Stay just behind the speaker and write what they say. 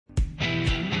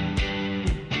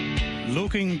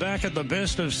Looking back at the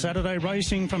best of Saturday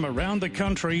racing from around the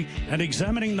country and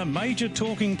examining the major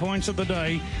talking points of the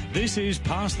day, this is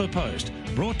Past the Post,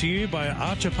 brought to you by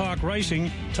Archer Park Racing,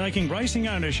 taking racing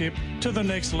ownership to the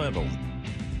next level.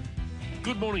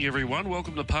 Good morning, everyone.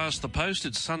 Welcome to Past the Post.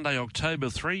 It's Sunday, October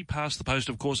 3. Past the Post,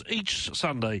 of course, each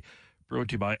Sunday, brought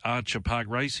to you by Archer Park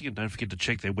Racing. And don't forget to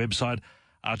check their website,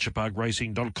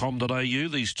 archerparkracing.com.au.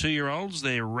 These 2-year-olds,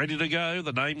 they're ready to go.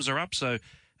 The names are up, so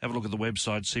have a look at the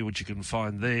website, see what you can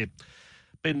find there.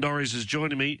 Ben Dorries is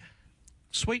joining me.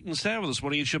 Sweet and sour this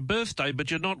morning. It's your birthday,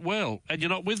 but you're not well, and you're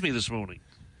not with me this morning.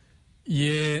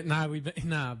 Yeah, no, we've been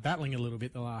battling a little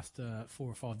bit the last 4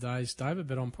 or 5 days, David,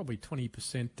 but I'm probably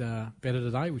 20% better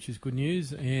today, which is good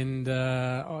news. And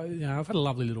I've had a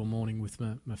lovely little morning with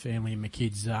my family and my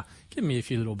kids, giving me a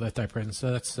few little birthday presents,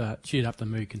 so that's cheered up the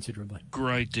mood considerably.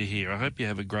 Great to hear. I hope you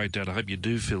have a great day, and I hope you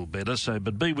do feel better.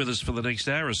 But be with us for the next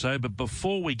hour or so. But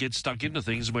before we get stuck into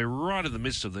things, we're right in the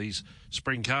midst of these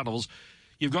spring carnivals.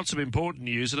 You've got some important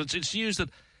news, and it's news that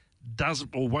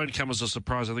doesn't or won't come as a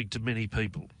surprise, I think, to many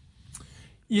people.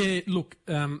 Yeah, look,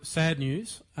 sad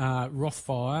news.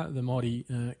 Rothfire, the mighty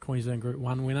Queensland Group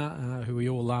 1 winner, who we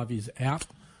all love, is out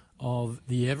of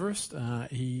the Everest.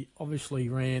 He obviously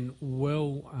ran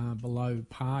well below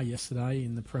par yesterday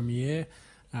in the Premiere,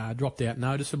 dropped out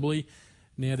noticeably.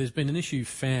 Now, there's been an issue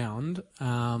found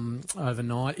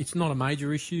overnight. It's not a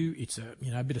major issue. It's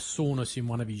a bit of soreness in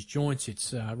one of his joints.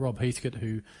 It's Rob Heathcote,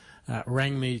 who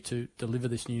rang me to deliver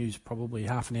this news probably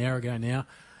half an hour ago now.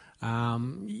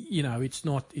 It's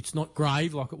not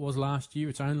grave like it was last year.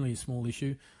 It's only a small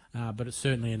issue, but it's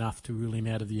certainly enough to rule him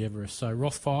out of the Everest. So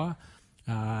Rothfire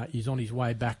is on his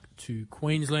way back to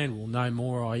Queensland. We'll know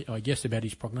more, I guess, about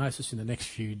his prognosis in the next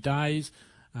few days.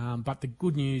 But the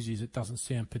good news is it doesn't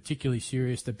sound particularly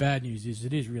serious. The bad news is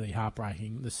it is really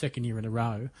heartbreaking. The second year in a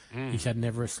row he's had an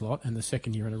Everest slot, and the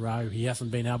second year in a row he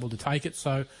hasn't been able to take it.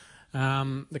 So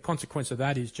the consequence of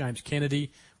that is James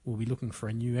Kennedy will be looking for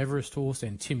a new Everest horse,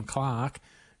 and Tim Clark,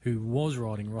 who was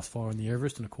riding Rothfire in the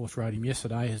Everest and, of course, rode him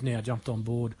yesterday, has now jumped on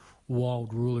board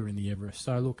Wild Ruler in the Everest.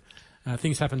 So, look,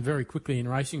 things happen very quickly in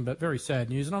racing, but very sad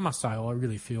news. And I must say, I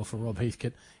really feel for Rob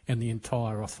Heathcote and the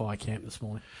entire Rothfire camp this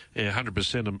morning. Yeah,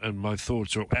 100%. And my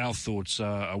thoughts, or our thoughts,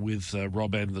 are with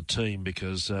Rob and the team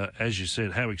because, as you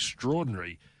said, how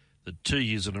extraordinary that 2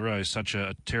 years in a row such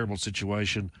a terrible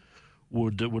situation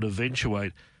would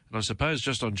eventuate. And I suppose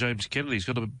just on James Kennedy, he's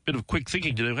got a bit of quick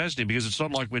thinking to do, hasn't he? Because it's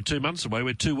not like we're 2 months away,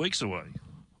 we're 2 weeks away.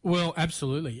 Well,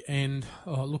 absolutely. And,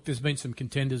 look, there's been some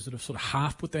contenders that have sort of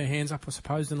half put their hands up, I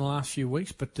suppose, in the last few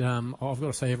weeks. But I've got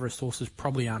to say Everest horses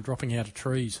probably aren't dropping out of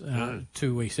trees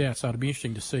 2 weeks out. So it'll be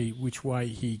interesting to see which way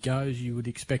he goes. You would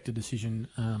expect a decision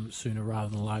sooner rather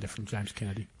than later from James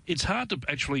Kennedy. It's hard to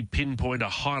actually pinpoint a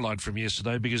highlight from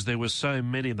yesterday because there were so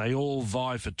many and they all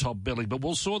vie for top billing. But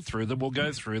we'll sort through them, we'll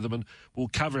go through them, and we'll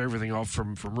cover everything off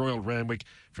from Royal Randwick,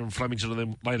 from Flemington, and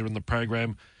then later in the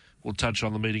program. We'll touch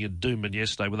on the meeting at Doomben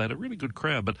yesterday where they had a really good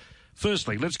crowd. But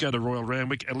firstly, let's go to Royal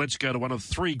Randwick and let's go to one of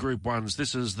 3 Group 1s.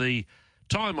 This is the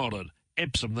time-honoured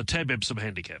Epsom, the Tab Epsom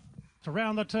Handicap.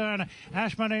 Around the turn,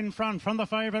 Ashman in front from the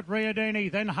favourite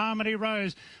Riadini, then Harmony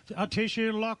Rose. A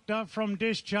tissue locked up from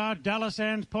Discharge.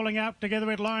 Dallasan's pulling up together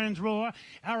with Lion's Roar.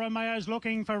 Aramayo's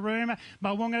looking for room.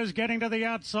 Mawunga's getting to the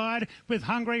outside with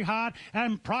Hungry Heart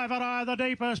and Private Eye the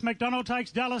deepest. McDonald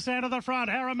takes Dallasan to the front.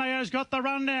 Aramayo's got the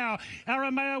run now.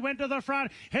 Aramayo went to the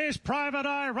front. Here's Private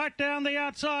Eye right down the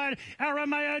outside.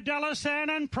 Aramayo,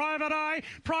 Dallasan and Private Eye.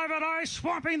 Private Eye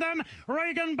swamping them.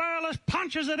 Regan Bayliss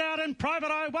punches it out and Private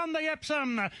Eye won the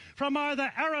Epsom from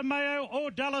either Aramayo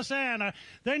or Dallasan.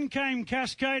 Then came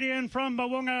Cascadian from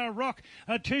Mawunga Rock.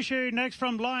 A tissue next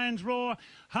from Lion's Roar.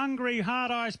 Hungry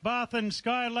Heart Ice Bath and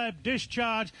Skylab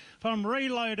Discharge from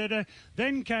Reloaded.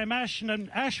 Then came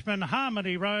Ashman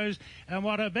Harmony Rose. And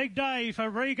what a big day for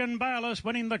Regan Bayliss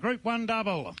winning the Group 1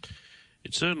 double.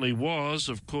 It certainly was.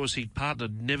 Of course, he'd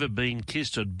partnered Never Been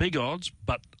Kissed at big odds,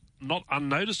 but not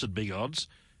unnoticed at big odds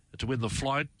to win the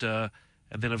flight.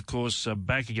 And then, of course,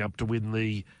 backing up to win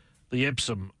the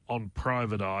Epsom on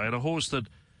Private Eye. And a horse that,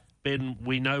 Ben,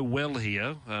 we know well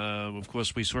here. Of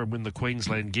course, we saw him win the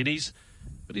Queensland Guineas.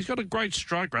 But he's got a great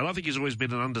strike rate. I think he's always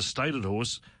been an understated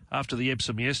horse. After the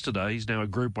Epsom yesterday, he's now a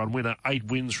Group 1 winner, 8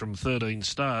 wins from 13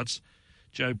 starts.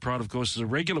 Joe Pride, of course, is a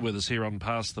regular with us here on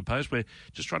Past the Post. We're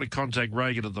just trying to contact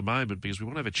Reagan at the moment because we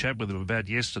want to have a chat with him about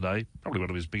yesterday. Probably one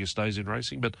of his biggest days in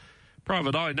racing, but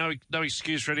Private Eye, no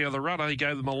excuse for any other runner. He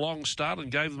gave them a long start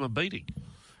and gave them a beating.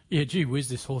 Yeah, gee whiz,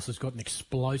 this horse has got an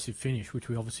explosive finish, which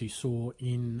we obviously saw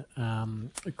in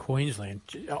Queensland.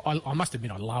 I must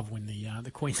admit, I love when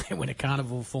the Queensland Winter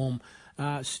Carnival form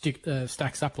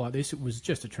stacks up like this. It was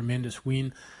just a tremendous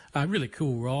win. Really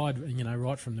cool ride,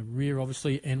 right from the rear,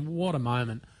 obviously. And what a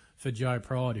moment for Joe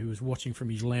Pride, who was watching from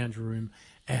his lounge room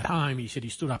at home. He said he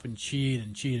stood up and cheered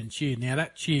and cheered and cheered. Now,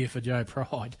 that cheer for Joe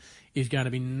Pride is going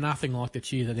to be nothing like the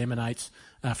cheer that emanates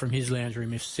from his lounge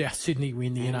room if South Sydney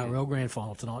win the NRL Grand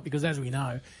Final tonight, because as we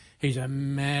know, he's a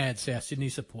mad South Sydney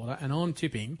supporter, and I'm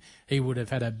tipping he would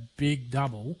have had a big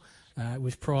double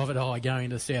with Private Eye going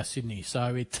to South Sydney.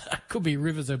 So it could be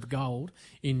rivers of gold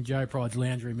in Joe Pride's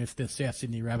lounge room if the South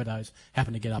Sydney Rabbitohs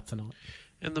happen to get up tonight.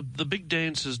 And the big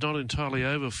dance is not entirely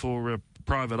over for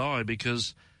Private Eye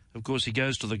because, of course, he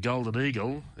goes to the Golden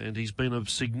Eagle and he's been a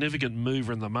significant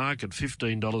mover in the market,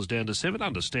 $15 down to $7,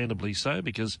 understandably so,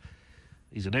 because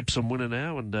he's an Epsom winner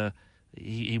now and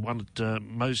he won it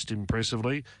most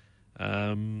impressively.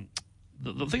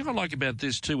 The thing I like about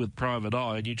this too with Private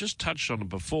Eye, and you just touched on it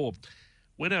before,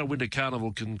 when our Winter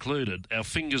Carnival concluded, our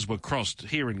fingers were crossed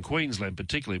here in Queensland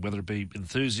particularly, whether it be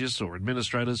enthusiasts or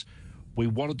administrators. We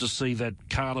wanted to see that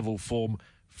carnival form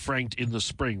franked in the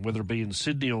spring, whether it be in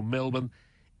Sydney or Melbourne.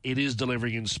 It is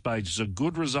delivering in spades. It's a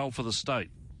good result for the state.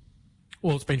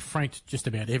 Well, it's been franked just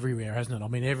about everywhere, hasn't it? I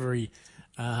mean,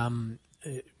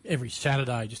 every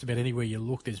Saturday, just about anywhere you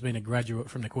look, there's been a graduate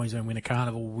from the Queensland Winter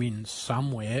Carnival win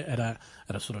somewhere at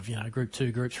a sort of, Group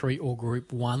 2, Group 3 or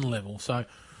Group 1 level. So,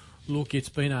 look, it's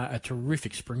been a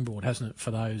terrific springboard, hasn't it,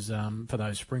 for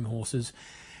those spring horses.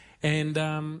 And,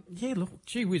 look,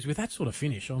 gee whiz, with that sort of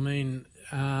finish, I mean,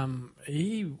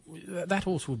 that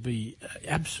horse would be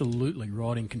absolutely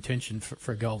right in contention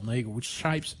for a Golden Eagle, which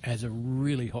shapes as a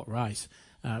really hot race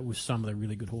with some of the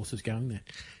really good horses going there.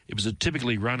 It was a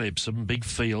typically run Epsom, big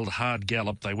field, hard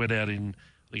gallop. They went out in,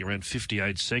 I think, around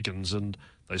 58 seconds and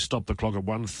they stopped the clock at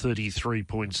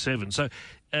 1:33.7. So,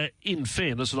 in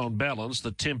fairness and on balance,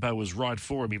 the tempo was right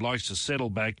for him. He likes to settle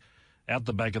back, out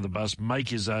the back of the bus, make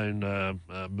his own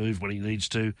move when he needs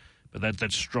to, but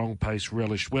that strong pace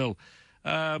relished well.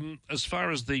 As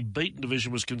far as the beaten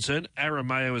division was concerned,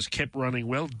 Arameo has kept running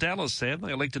well. Dallasan,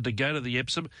 they elected to go to the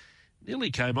Epsom,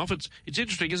 nearly came off. It's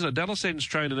interesting, isn't it? Dallasan's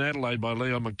trained in Adelaide by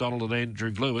Leon McDonald and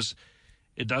Andrew Lewis.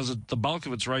 It does the bulk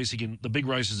of its racing in the big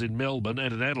races in Melbourne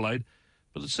and in Adelaide.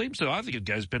 But it seems to, I think it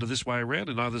goes better this way around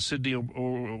in either Sydney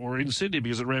or in Sydney,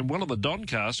 because it ran well on the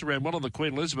Doncaster, ran well on the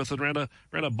Queen Elizabeth, and ran a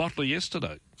Bottler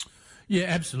yesterday. Yeah,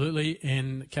 absolutely.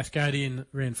 And Cascadian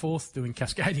ran fourth, doing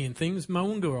Cascadian things.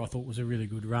 Moondur, I thought, was a really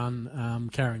good run,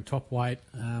 carrying top weight.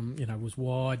 Was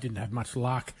wide, didn't have much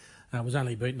luck. Was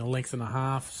only beaten a length and a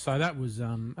half. So that was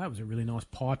a really nice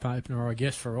pipe opener, I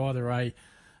guess, for either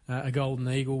a Golden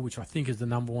Eagle, which I think is the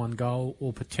number one goal,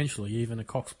 or potentially even a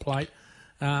Cox Plate.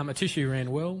 Atishu ran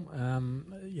well,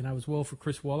 as well for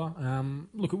Chris Waller.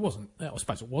 Look, I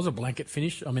suppose it was a blanket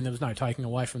finish. I mean, there was no taking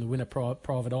away from the winner,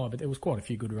 Private Eye, but there was quite a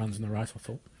few good runs in the race, I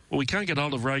thought. Well, we can't get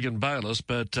hold of Reagan Bayliss,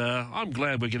 but I'm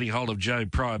glad we're getting hold of Joe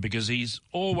Pride because he's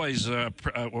always,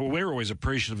 we're always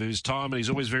appreciative of his time and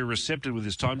he's always very receptive with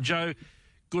his time. Joe,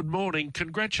 good morning.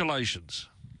 Congratulations.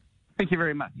 Thank you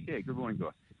very much. Yeah, good morning,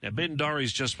 guys. Now, Ben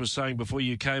Dorries just was saying before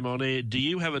you came on air, do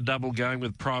you have a double going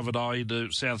with Private Eye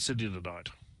to South Sydney tonight?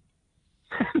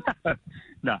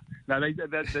 No.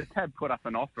 The tab put up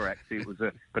an offer, actually. It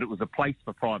was a place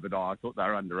for Private Eye. I thought they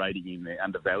were underrating him there,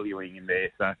 undervaluing him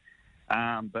there. So,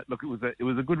 but look, it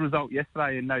was a good result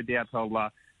yesterday, and no doubt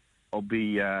I'll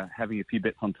be having a few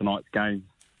bets on tonight's game.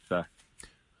 So.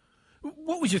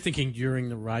 What was you thinking during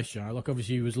the race, Joe? Like,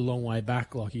 obviously, he was a long way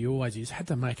back, like he always is. Had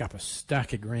to make up a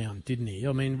stack of ground, didn't he?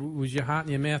 I mean, was your heart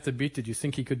in your mouth a bit? Did you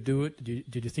think he could do it?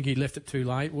 Did you think he left it too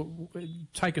late?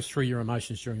 Take us through your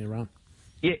emotions during the run.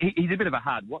 Yeah, he's a bit of a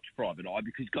hard watch, Private Eye,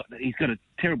 because he's got a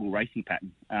terrible racing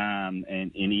pattern,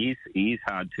 and he is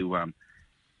hard to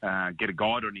get a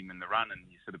guide on him in the run. And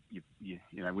you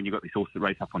when you've got this horse that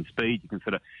race up on speed,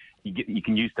 you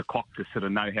can use the clock to sort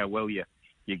of know how well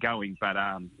you're going, but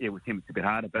with him it's a bit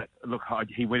harder. But look,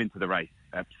 he went into the race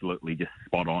absolutely just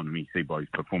spot on. I mean, you see by his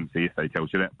performance yesterday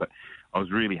tells you that. But I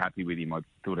was really happy with him. I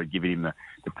thought I'd give him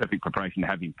the perfect preparation to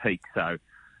have him peak. So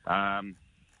I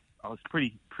was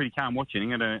pretty calm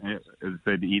watching it. As I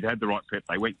said, he'd had the right prep.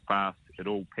 They went fast. It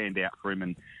all panned out for him,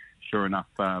 and sure enough,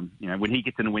 when he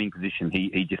gets in a winning position,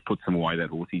 he just puts them away. That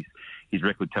horse, his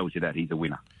record tells you that he's a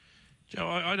winner. Joe,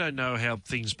 I don't know how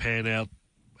things pan out.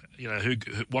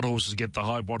 What horses get the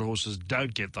hype, what horses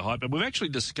don't get the hype. And we've actually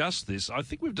discussed this. I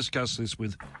think we've discussed this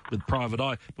with Private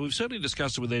Eye, but we've certainly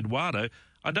discussed it with Eduardo.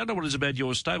 I don't know what it is about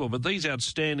your stable, but these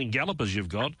outstanding gallopers you've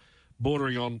got,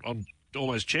 bordering on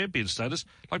almost champion status,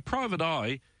 like Private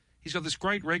Eye, he's got this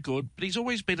great record, but he's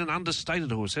always been an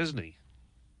understated horse, hasn't he?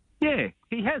 Yeah,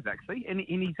 he has actually, and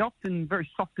he's often very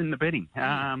soft in the betting.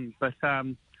 But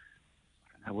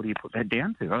what do you put that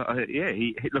down to?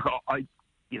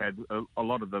 A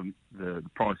lot of the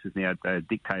prices now are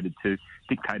dictated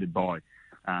by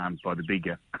the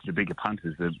bigger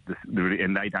punters,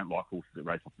 and they don't like horses that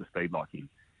race off the speed like him.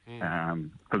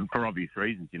 For obvious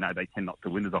reasons, they tend not to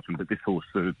win as often. But this horse,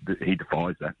 he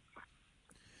defies that.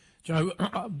 Joe,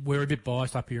 we're a bit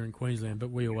biased up here in Queensland, but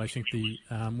we always think the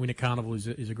Winter Carnival is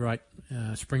a great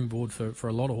springboard for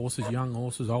a lot of horses, young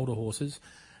horses, older horses.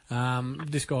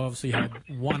 This guy obviously had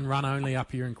one run only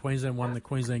up here in Queensland, won the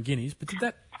Queensland Guineas. But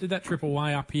did that trip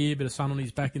away up here, bit of sun on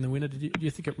his back in the winter? Do you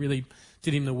think it really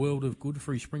did him the world of good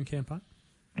for his spring campaign?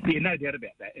 Yeah, no doubt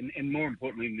about that. And more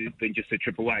importantly than just the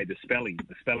trip away, the spelling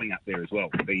up there as well.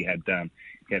 He had a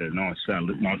nice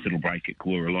little break at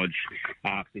Kallura Lodge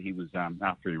after he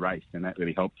raced, and that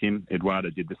really helped him.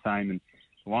 Eduardo did the same, and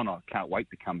one I can't wait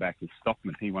to come back is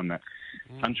Stockman. He won that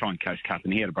Sunshine Coast Cup,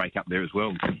 and he had a break up there as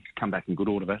well. Come back in good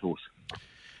order, that horse.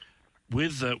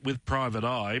 With Private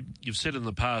Eye, you've said in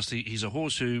the past he's a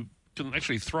horse who can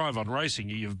actually thrive on racing.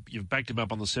 You've backed him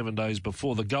up on the 7 days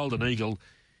before. The Golden Eagle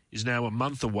is now a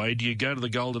month away. Do you go to the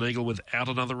Golden Eagle without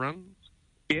another run?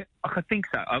 Yeah, I think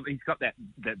so. He's got that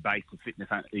base of fitness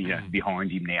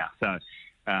behind him now. So,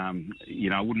 I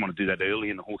wouldn't want to do that early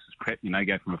in the horse's prep,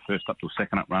 go from a first up to a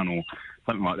second up run or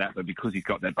something like that. But because he's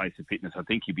got that base of fitness, I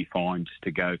think he'll be fine just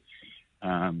to go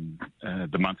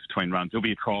the month between runs. There'll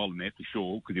be a trial in there for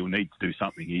sure because he'll need to do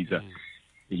something. He's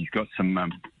got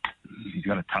some he's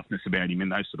got a toughness about him,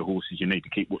 and those sort of horses you need to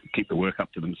keep the work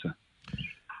up to them. So.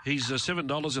 He's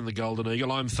 $7 in the Golden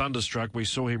Eagle. I'm thunderstruck. We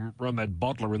saw him run that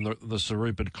bottler in the Sir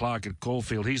Rupert Clark at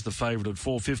Caulfield. He's the favourite at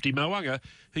 $4.50. Mo'unga,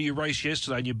 who you raced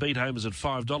yesterday and you beat home, is at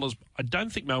 $5. I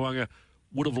don't think Mo'unga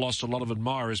would have lost a lot of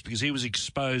admirers because he was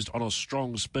exposed on a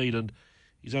strong speed and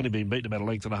he's only been beaten about a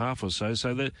length and a half or so.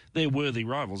 So they're worthy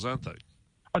rivals, aren't they?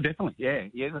 Oh, definitely, yeah.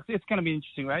 It's going to be an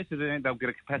interesting race. They'll get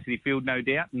a capacity field, no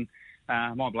doubt, and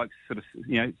my bloke's sort of,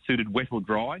 suited wet or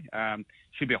dry.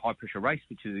 Should be a high-pressure race,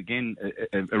 which is, again,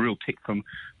 a real tick from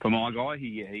my guy.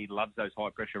 He loves those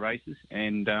high-pressure races,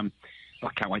 and I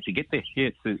can't wait to get there. Yeah,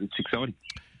 it's exciting.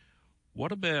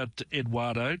 What about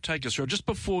Eduardo? Take us through. Just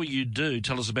before you do,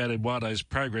 tell us about Eduardo's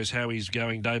progress, how he's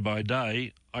going day by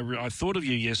day. I thought of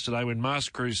you yesterday when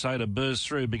Masked Crusader burst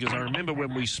through, because I remember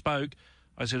when we spoke,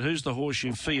 I said, who's the horse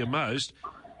you fear most?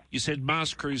 You said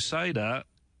Masked Crusader,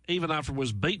 even after it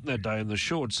was beaten that day in the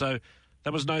short. So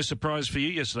that was no surprise for you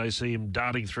yesterday, see him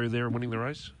darting through there and winning the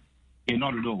race? Yeah,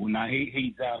 not at all. No,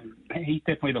 he's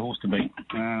definitely the horse to beat.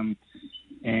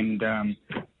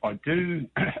 I do,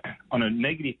 on a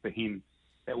negative for him,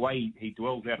 that way he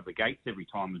dwells out of the gates every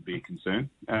time would be a concern.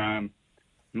 I'm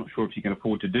not sure if you can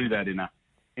afford to do that in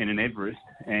an Everest.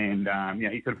 And,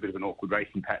 he's got a bit of an awkward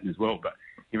racing pattern as well, but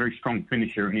he's a very strong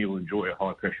finisher and he'll enjoy a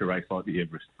high-pressure race like the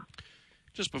Everest.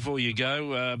 Just before you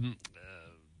go,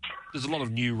 there's a lot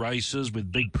of new races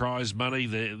with big prize money.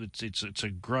 It's a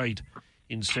great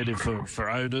incentive for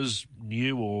owners,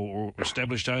 new or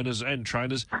established owners and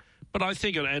trainers. But I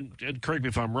think, and correct me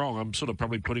if I'm wrong, I'm sort of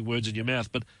probably putting words in your mouth,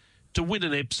 but to win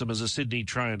an Epsom as a Sydney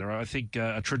trainer, I think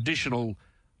a traditional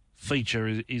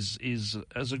feature is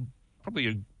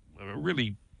probably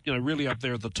really up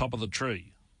there at the top of the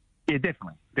tree. Yeah,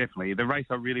 definitely. The race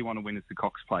I really want to win is the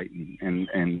Cox Plate, and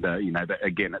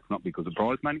again, that's not because of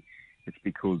prize money; it's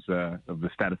because of the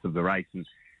status of the race.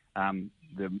 And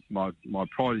my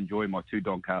pride and joy, my 2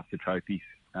 Doncaster trophies,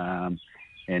 and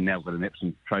now I've got an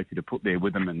Epsom trophy to put there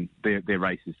with them, and their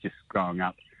races just growing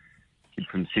up. Kid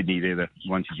from Sydney, they're the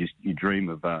ones you dream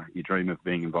of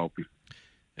being involved with.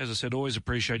 As I said, always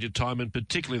appreciate your time, and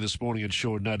particularly this morning at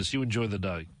short notice. You enjoy the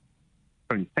day.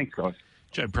 Thanks, guys.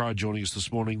 Joe Pride joining us this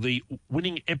morning, the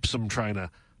winning Epsom trainer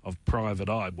of Private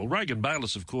Eye. Well, Reagan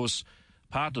Bayliss, of course,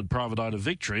 partnered Private Eye to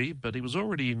victory, but he was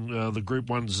already in the Group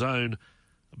 1 zone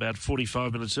about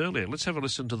 45 minutes earlier. Let's have a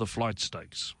listen to the Flight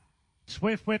Stakes.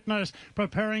 Swift Witness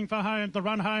preparing for home. The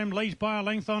run home leads by a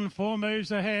length on 4 moves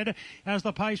ahead as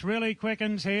the pace really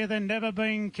quickens here. Then Never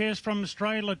Been Kissed from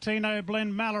Stray Latino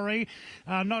Blend Mallory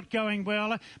not going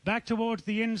well. Back towards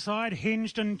the inside,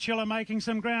 Hinged and Chiller making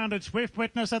some ground. It's Swift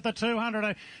Witness at the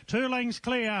 200. 2 lengths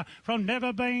clear from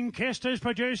Never Been Kissed, who's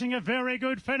producing a very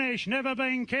good finish. Never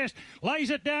Been Kissed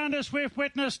lays it down to Swift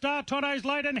Witness. Star Toto's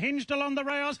late and Hinged along the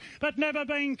rails, but Never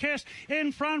Been Kissed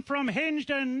in front from Hinged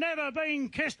and Never Been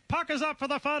Kissed. Pocket is up for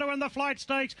the photo in the Flight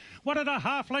Stakes.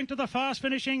 1.5 length to the fast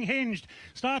finishing Hinged.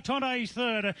 Star Tonte's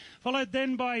third, followed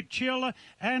then by Chill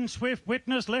and Swift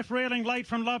Witness. Left reeling late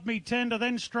from Love Me Tender,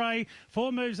 then Stray.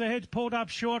 4 moves ahead, pulled up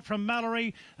short from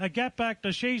Mallory. A gap back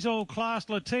to She's All Class.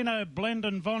 Latino Blend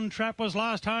and Von Trapp was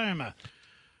last home.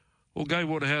 Well, Gay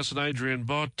Waterhouse and Adrian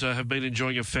Bott have been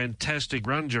enjoying a fantastic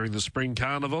run during the Spring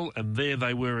Carnival, and there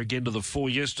they were again to the 4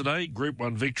 yesterday. Group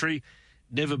 1 victory,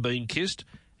 Never Been Kissed,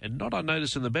 and not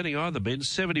unnoticed in the betting either, Ben,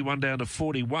 71 down to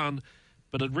 41,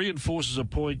 but it reinforces a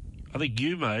point I think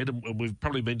you made, and we've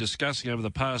probably been discussing over the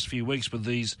past few weeks with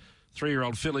these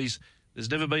 3-year-old fillies.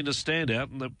 There's never been a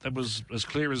standout, and that was as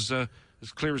clear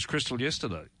as crystal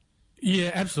yesterday.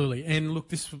 Yeah, absolutely. And look,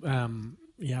 this...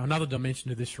 another dimension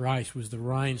to this race was the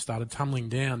rain started tumbling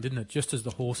down, didn't it, just as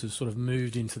the horses sort of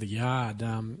moved into the yard.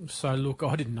 So, look,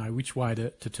 I didn't know which way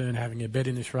to turn having a bet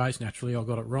in this race. Naturally, I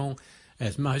got it wrong,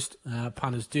 as most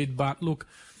punters did. But, look,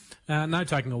 no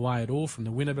taking away at all from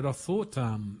the winner. But I thought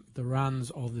the runs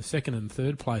of the second and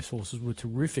third place horses were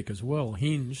terrific as well.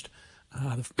 Hinged,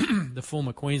 the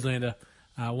former Queenslander,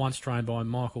 once trained by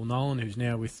Michael Nolan, who's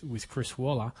now with Chris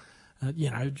Waller,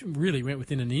 really went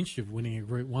within an inch of winning a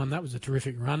Group 1. That was a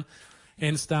terrific run.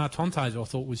 And Star Tonte's, I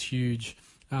thought, was huge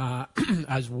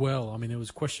as well. I mean, there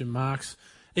was question marks,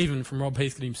 even from Rob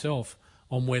Heathcote himself,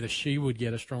 on whether she would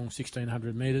get a strong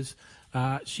 1,600 metres.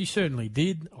 She certainly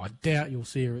did. I doubt you'll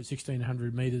see her at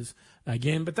 1,600 metres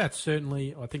again, but that's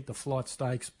certainly, I think, the Flight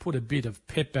Stakes put a bit of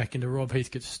pep back into Rob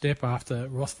Heathcote's step after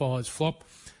Rothfire's flop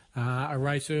a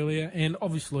race earlier. And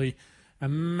obviously... a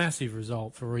massive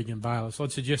result for Regan Bayliss.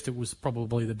 I'd suggest it was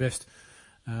probably the best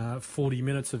 40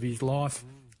 minutes of his life.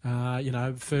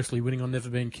 Firstly winning on Never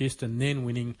Been Kissed and then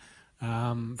winning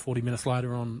 40 minutes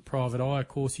later on Private Eye. Of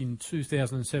course, in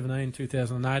 2017,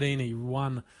 2018, he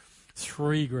won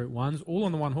 3 Group 1s, all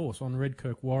on the one horse, on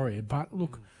Redkirk Warrior. But,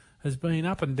 look, has been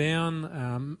up and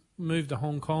down, moved to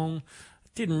Hong Kong.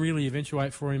 Didn't really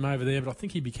eventuate for him over there, but I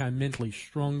think he became mentally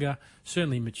stronger,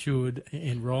 certainly matured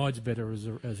and rides better as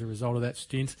a result of that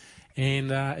stint.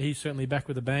 And he's certainly back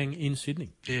with a bang in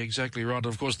Sydney. Yeah, exactly right. And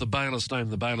of course, the Bayliss name,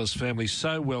 the Bayliss family,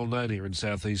 so well known here in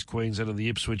southeast Queensland and the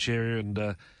Ipswich area.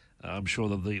 And I'm sure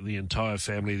that the entire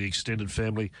family, the extended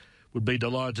family, would be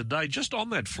delighted today. Just on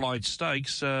that Flight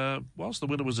Stakes, whilst the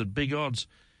winner was at big odds,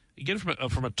 again,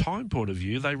 from a time point of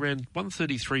view, they ran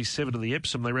 133.7 in the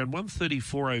Epsom. They ran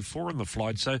 134.04 in the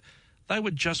Flight, so they were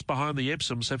just behind the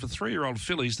Epsom. So for 3-year-old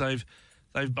fillies, they've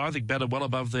I think batted well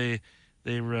above their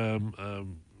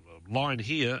line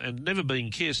here, and Never Been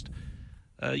Kissed.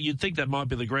 You'd think that might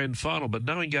be the grand final, but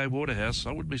knowing Gay Waterhouse,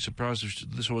 I wouldn't be surprised if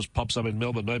this horse pops up in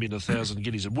Melbourne, maybe in 1,000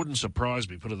 guineas. It wouldn't surprise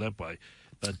me, put it that way.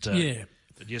 But yeah.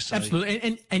 Yes,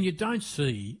 absolutely, and you don't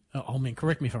see. I mean,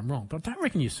 correct me if I'm wrong, but I don't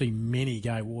reckon you see many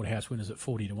Gay Waterhouse winners at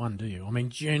 40-1, do you? I mean,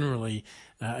 generally,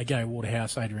 a Gay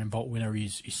Waterhouse Adrian Bolt winner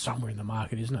is somewhere in the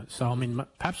market, isn't it? So, I mean,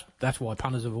 perhaps that's why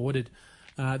punters avoided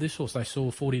this horse. They saw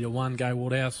 40-1 Gay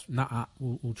Waterhouse.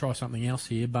 We'll try something else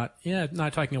here, but yeah, no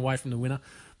taking away from the winner.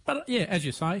 But yeah, as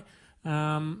you say,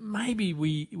 maybe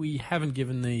we haven't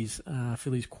given these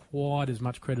fillies quite as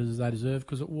much credit as they deserve,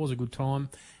 because it was a good time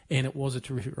and it was a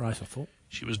terrific race, I thought.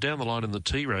 She was down the line in the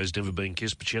T-Rose, Never Been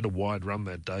Kissed, but she had a wide run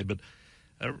that day. But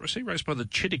she raced by the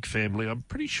Chittick family. I'm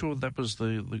pretty sure that was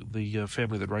the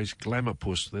family that raced Glamour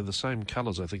Puss. They're the same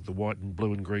colours, I think, the white and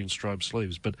blue and green striped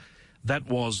sleeves. But that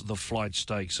was the Flight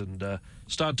Stakes. And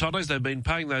Star Tonte's, they've been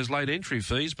paying those late entry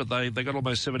fees, but they got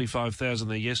almost 75,000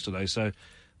 there yesterday. So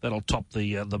that'll top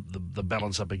the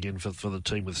balance up again for the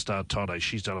team with Star Tonte.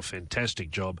 She's done a fantastic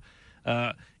job.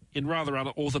 In rather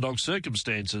unorthodox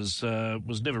circumstances,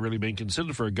 was never really been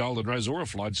considered for a Golden Rose or a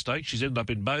Flight Stakes. She's ended up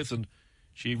in both, and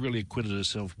she really acquitted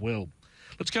herself well.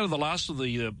 Let's go to the last of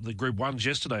the Group 1s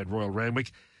yesterday at Royal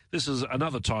Randwick. This is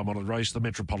another time-honoured race, the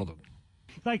Metropolitan.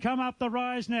 They come up the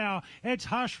rise now. It's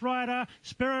Hush Rider,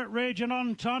 Spirit Ridge and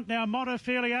Entente. Now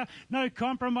Montefilia, no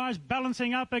compromise,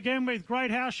 balancing up again with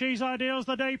Great House. She's Ideal's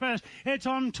the deepest. It's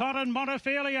Entente and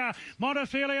Montefilia.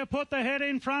 Montefilia put the head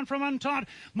in front from Entente.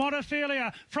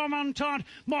 Montefilia from Entente.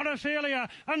 Montefilia,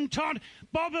 Entente.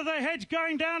 Bob of the head's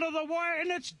going down to the wire,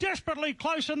 and it's desperately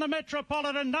close in the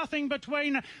Metropolitan. Nothing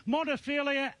between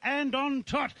Montefilia and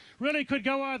Entente. Really could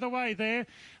go either way there.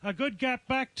 A good gap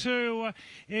back to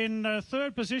in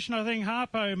third position, I think,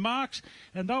 Harpo Marks,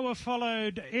 and they were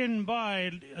followed in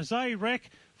by Zayrek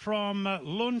from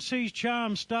Luncey's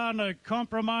Charm, starting to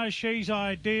compromise. She's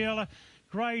Ideal.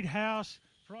 Great House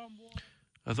from...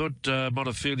 I thought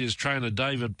Montefilia's trainer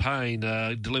David Payne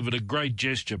delivered a great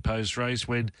gesture post-race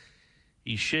when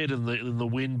he shared in the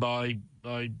win by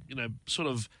sort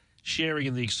of sharing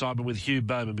in the excitement with Hugh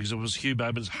Bowman, because it was Hugh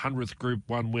Bowman's 100th Group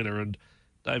 1 winner, and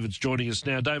David's joining us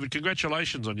now. David,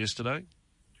 congratulations on yesterday.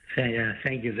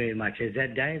 Thank you very much. Is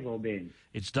that Dave or Ben?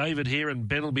 It's David here, and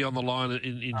Ben will be on the line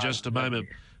in just a moment.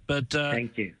 But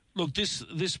thank you. Look,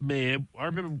 this mare, I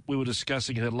remember we were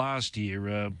discussing her last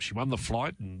year. She won the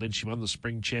flight, and then she won the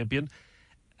Spring Champion.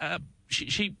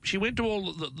 She went to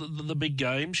all the big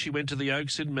games. She went to the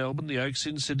Oaks in Melbourne, the Oaks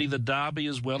in Sydney, the Derby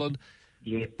as well, and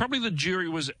probably the jury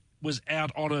was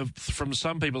out on her from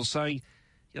some people saying,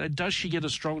 does she get a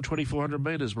strong 2,400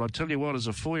 metres? But I tell you what, as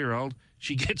a 4-year-old,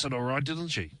 she gets it all right, doesn't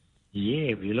she?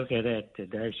 Yeah, if you look at it,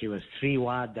 Dave, she was 3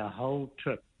 wide the whole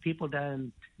trip. People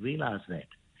don't realise that.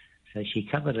 So she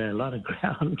covered a lot of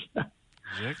ground.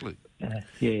 Exactly.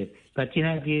 Yeah, but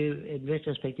in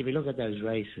retrospect, if you look at those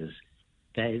races,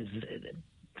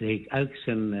 the Oaks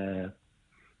in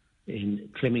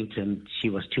Flemington, she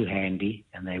was too handy,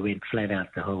 and they went flat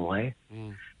out the whole way.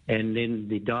 And then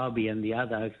the Derby and the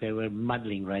other Oaks, they were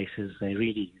muddling races. There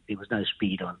was no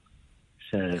speed on.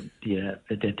 So,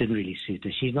 that didn't really suit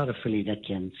her. She's not a filly that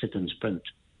can sit and sprint.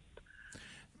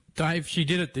 Dave, she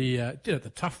did it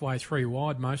the tough way 3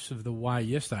 wide most of the way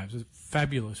yesterday. It was a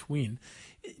fabulous win.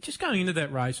 Just going into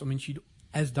that race, I mean,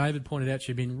 as David pointed out,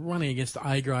 she'd been running against the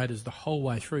A-graders the whole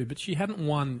way through, but she hadn't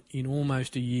won in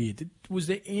almost a year. Was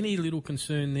there any little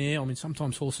concern there? I mean,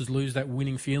 sometimes horses lose that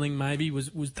winning feeling maybe.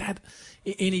 Was that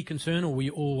any concern, or were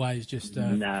you always just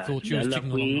thought she was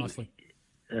ticking along nicely?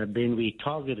 Ben, we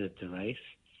targeted the race,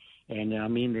 and, I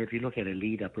mean, if you look at her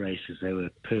lead-up races, they were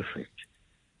perfect.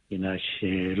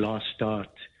 She last start,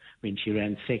 when she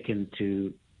ran second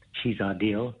to She's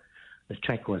Ideal, the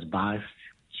track was biased.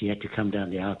 She had to come down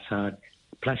the outside.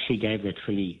 Plus, she gave that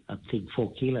filly, I think,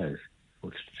 4 kilos,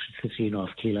 or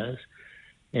 3.5 kilos.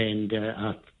 And,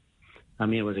 I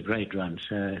mean, it was a great run.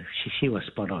 So she was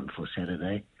spot on for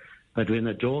Saturday. But when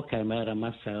the draw came out, I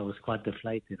must say, I was quite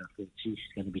deflated. I thought, she's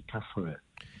going to be tough for her.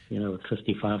 With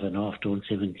 55.5 drawn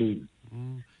 17.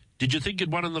 Did you think it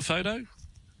won in the photo?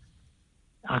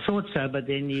 I thought so, but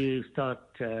then you start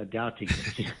doubting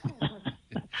it.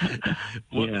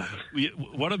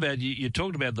 What about you? You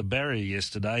talked about the barrier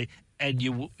yesterday, and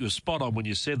you were spot on when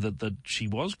you said that she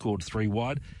was caught 3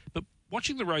 wide. But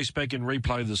watching the race back in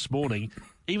replay this morning,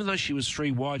 even though she was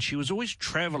 3 wide, she was always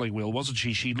travelling well, wasn't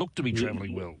she? She looked to be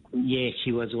travelling well. Yeah,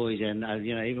 she was always, and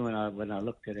even when I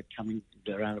looked at it coming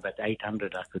around about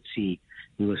 800, I could see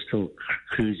he was still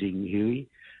cruising Huey.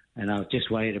 And I was just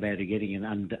worried about her getting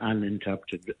an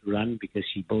uninterrupted run because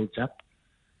she builds up.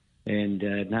 And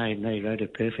he rode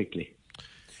it perfectly.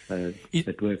 So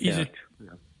it worked out.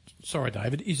 Sorry,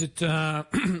 David. Is it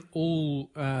all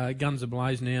guns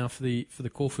ablaze now for the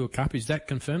Caulfield Cup? Is that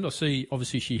confirmed? I see,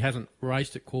 obviously, she hasn't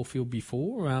raced at Caulfield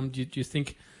before. Do you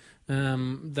think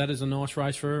that is a nice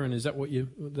race for her? And is that what you're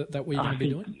going to be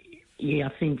doing? Yeah,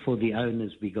 I think for the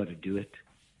owners, we got to do it.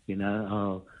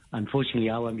 Unfortunately,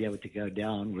 I won't be able to go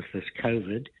down with this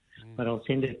COVID, but I'll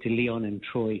send it to Leon and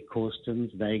Troy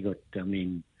Corstons.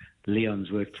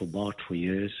 Leon's worked for Bart for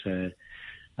years, so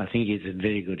I think he's in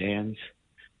very good hands,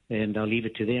 and I'll leave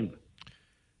it to them.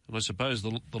 And I suppose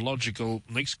the logical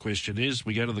next question is,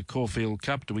 we go to the Caulfield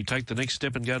Cup, do we take the next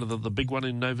step and go to the big one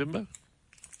in November?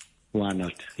 Why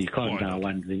not? You can't know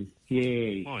one thing.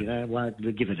 Yeah, we'll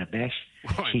give it a bash.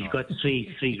 She's got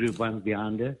three Group 1s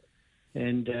behind her,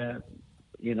 and...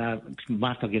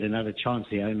 might not get another chance,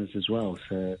 the owners as well.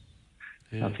 So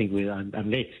I think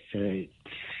unless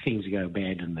things go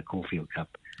bad in the Caulfield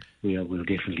Cup, we'll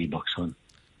definitely box on.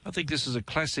 I think this is a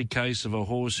classic case of a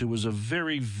horse who was a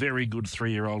very, very good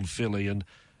 3-year-old filly, and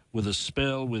with a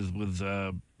spell, with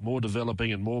more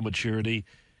developing and more maturity,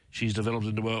 she's developed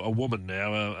into a woman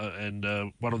now,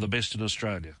 and one of the best in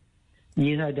Australia.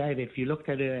 Dave, if you looked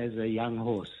at her as a young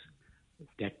horse,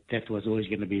 that was always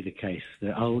going to be the case.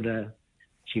 The older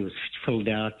she was filled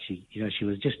out. She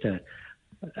was just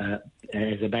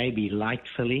as a baby, light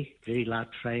filly, very light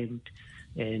framed,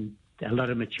 and a lot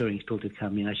of maturing still to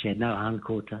come. She had no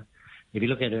hindquarter. If you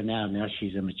look at her now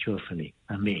she's a mature filly,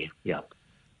 a mare. Yeah.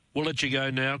 We'll let you go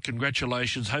now.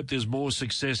 Congratulations. Hope there's more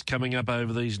success coming up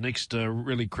over these next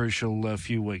really crucial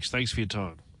few weeks. Thanks for your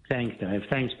time. Thanks, Dave.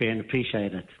 Thanks, Ben.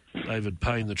 Appreciate it. David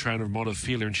Payne, the trainer of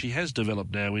Montefilia, and she has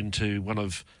developed now into one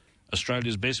of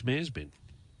Australia's best mares, Ben.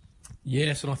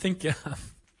 Yes, and I think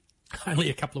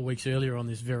only a couple of weeks earlier on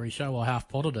this very show I half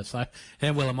potted her. So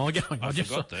how well am I going? I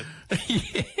forgot that.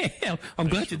 Yeah, I'm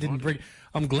glad you didn't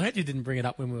bring it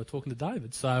up when we were talking to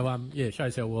David. So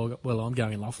shows how well I'm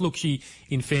going in life. Look,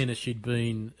 in fairness, she'd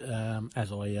been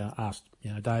as I asked,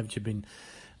 David, she'd been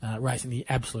racing the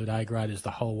absolute A graders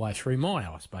the whole way through.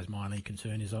 I suppose my only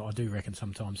concern is I do reckon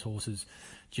sometimes horses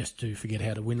just do forget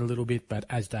how to win a little bit, but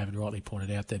as David rightly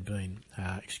pointed out, there'd been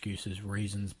excuses,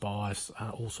 reasons, bias,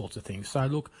 all sorts of things. So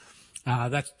look,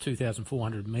 that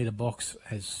 2,400 metre box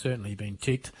has certainly been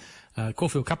ticked.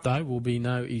 Caulfield Cup, though, will be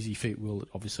no easy feat, will it?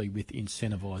 Obviously, with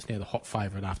Incentivised, now the hot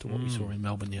favourite after what we saw in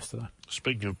Melbourne yesterday.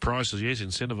 Speaking of prices, yes,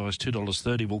 Incentivised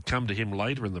 $2.30. We'll come to him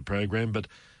later in the program, but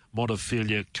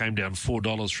Montefilia came down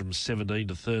 $4 from 17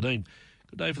 to 13.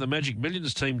 Good day for the Magic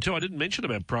Millions team, too. I didn't mention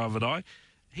about Private Eye.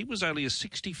 He was only a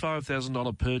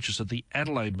 $65,000 purchase at the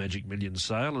Adelaide Magic Millions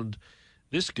sale, and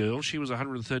this girl, she was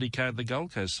 $130K at the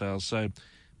Gold Coast sale, so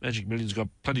Magic Millions got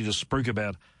plenty to spruik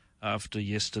about after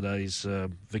yesterday's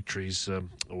victories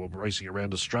or racing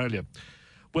around Australia.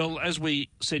 Well, as we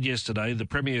said yesterday, the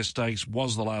Premier Stakes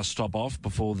was the last stop off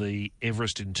before the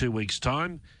Everest in 2 weeks'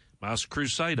 time. Masked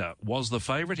Crusader was the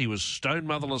favourite. He was stone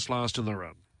motherless last in the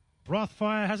run.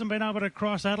 Rothfire hasn't been able to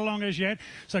cross Adelong as yet,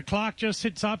 so Clark just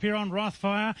sits up here on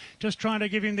Rothfire, just trying to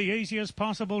give him the easiest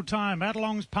possible time.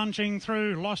 Adelong's punching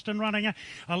through, lost and running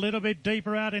a little bit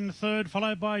deeper out in third,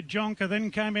 followed by Jonker, then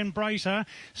came Embracer,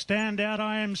 Stand Out,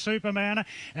 I Am Superman,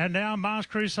 and now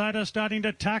Masked Crusader starting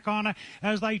to tack on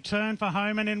as they turn for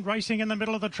home and in racing in the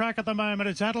middle of the track at the moment.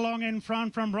 It's Adelong in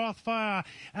front from Rothfire.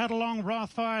 Adelong,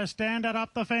 Rothfire, Stand Out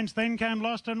up the fence, then came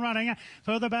Lost and Running,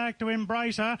 further back to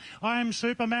Embracer, I Am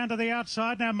Superman to the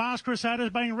outside. Now Masked Crusader's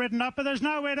being ridden up, but there's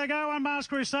nowhere to go on Masked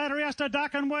Crusader. He has to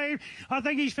duck and weave. I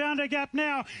think he's found a gap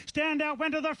now. Stand Out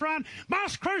went to the front.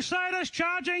 Masked Crusader's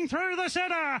charging through the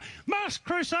centre. Masked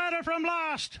Crusader from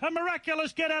last. A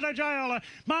miraculous get out of jail.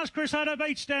 Masked Crusader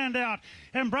beats Stand Out.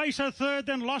 Embracer third,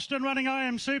 then Lost and Running I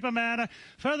Am Superman.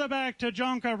 Further back to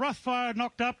Jonker. Rothfire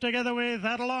knocked up together with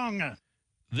Adelong.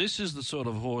 This is the sort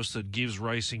of horse that gives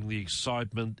racing the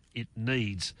excitement it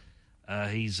needs.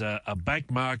 He's a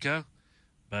back marker,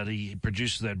 but he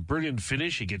produces that brilliant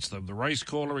finish. He gets the race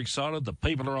caller excited. The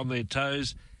people are on their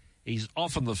toes. He's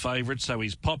often the favourite, so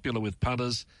he's popular with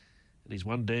punters, and he's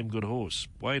one damn good horse.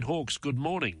 Wade Hawkes, good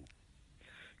morning.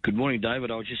 Good morning,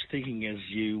 David. I was just thinking as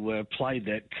you played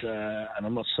that, and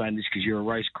I'm not saying this because you're a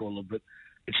race caller, but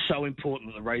it's so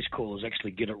important that the race callers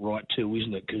actually get it right too,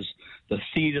 isn't it? Because the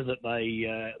theatre that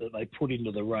they put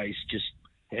into the race just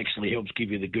actually helps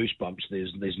give you the goosebumps.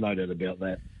 There's no doubt about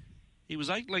that. He was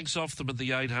 8 lengths off them at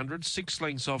the 800, 6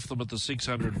 lengths off them at the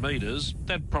 600 metres.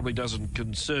 That probably doesn't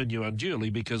concern you unduly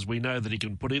because we know that he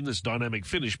can put in this dynamic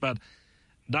finish, but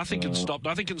nothing can stop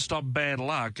bad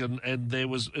luck, and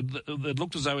it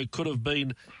looked as though it could have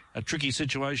been a tricky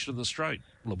situation in the straight.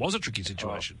 Well, it was a tricky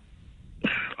situation.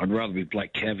 I'd rather be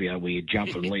Black Caviar where you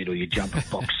jump and lead or you jump a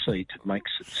box seat. It makes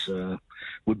it...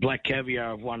 Would Black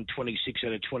Caviar have won 26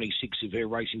 out of 26 if her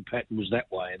racing pattern was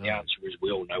that way? And the answer is,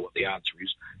 we all know what the answer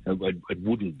is. It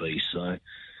wouldn't be. So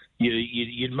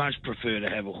you'd much prefer to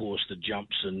have a horse that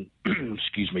jumps and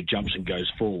jumps and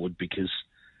goes forward, because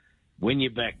when you're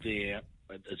back there,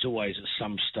 it's always at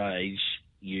some stage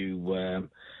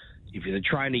if you're the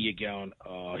trainer, you're going,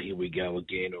 oh, here we go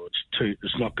again, or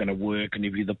it's not going to work. And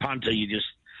if you're the punter, you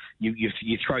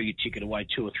throw your ticket away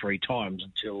 2 or 3 times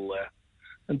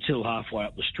until halfway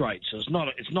up the straight. So it's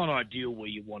not ideal where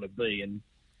you want to be. And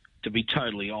to be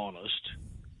totally honest,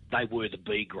 they were the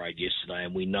B grade yesterday,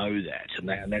 and we know that. And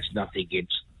that's nothing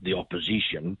against the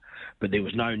opposition, but there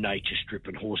was no nature strip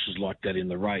and horses like that in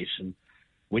the race. And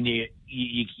when you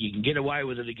can get away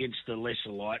with it against the lesser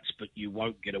lights, but you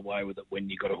won't get away with it when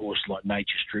you've got a horse like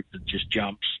Nature Strip that just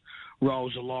jumps,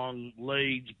 rolls along,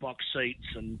 leads, box seats,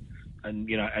 and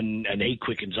he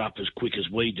quickens up as quick as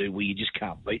we do, where you just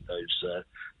can't beat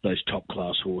those top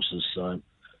class horses. So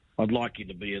I'd like you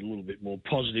to be a little bit more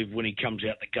positive when he comes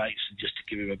out the gates, and just to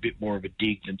give him a bit more of a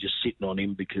dig than just sitting on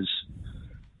him, because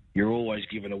you're always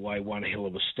giving away one hell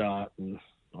of a start. And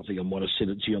I think I might have said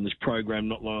it to you on this program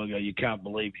not long ago. You can't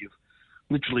believe you've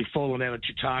literally fallen out of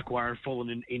Chautauqua and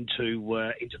fallen into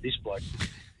this bloke.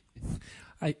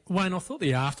 Hey, Wayne, I thought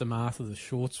the aftermath of the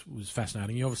shorts was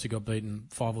fascinating. You obviously got beaten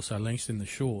 5 or so lengths in the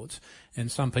shorts,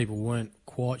 and some people weren't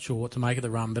quite sure what to make of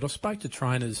the run. But I spoke to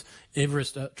trainers,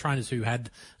 trainers who had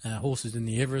horses in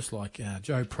the Everest, like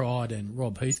Joe Pride and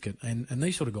Rob Heathcote, and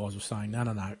these sort of guys were saying,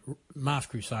 no, Masked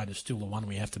Crusader is still the one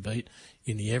we have to beat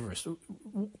in the Everest.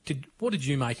 What did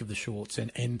you make of the shorts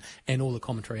and all the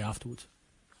commentary afterwards?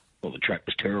 Well, the track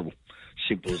was terrible.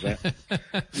 Simple as that.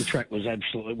 The track was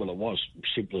absolutely, well, it was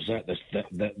simple as that.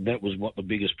 That was what the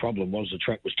biggest problem was. The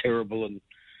track was terrible, and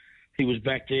he was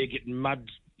back there getting mud,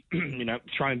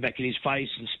 thrown back in his face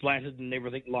and splattered and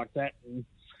everything like that. And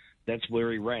that's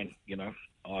where he ran.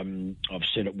 I've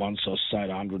said it once, I'll say it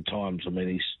 100 times. I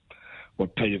mean,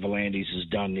 what Peter V'landys has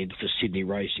done for Sydney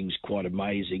racing is quite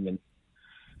amazing, and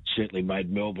certainly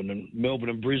made Melbourne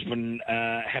and Brisbane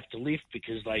have to lift,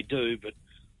 because they do. But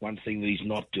one thing that he's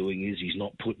not doing is he's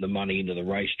not putting the money into the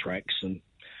racetracks, and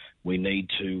we need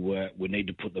to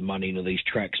put the money into these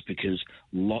tracks, because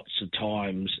lots of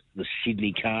times the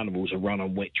Sydney Carnivals are run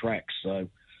on wet tracks. So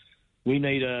we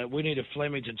need a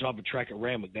Flemington type of track at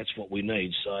Randwick. That's what we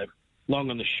need. So long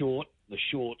and the short, the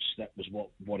shorts, that was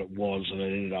what it was, and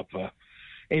it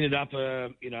ended up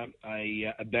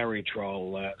a barrier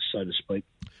trial, so to speak.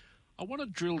 I want to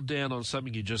drill down on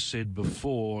something you just said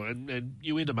before, and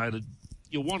you intimated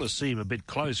you want to see him a bit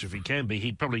closer if he can be.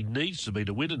 He probably needs to be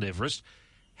to win an Everest.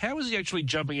 How is he actually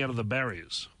jumping out of the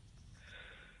barriers?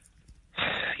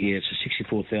 Yeah, it's a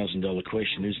 $64,000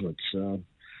 question, isn't it? So,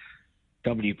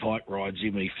 W. Pike rides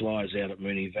him and he flies out at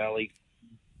Moonee Valley.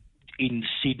 In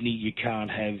Sydney, you can't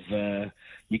have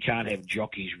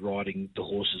jockeys riding the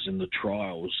horses in the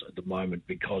trials at the moment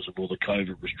because of all the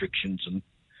COVID restrictions. And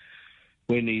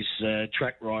when his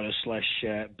track rider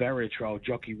 / barrier trial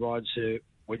jockey rides her,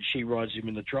 when she rides him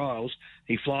in the trials,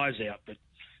 he flies out. But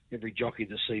every jockey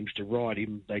that seems to ride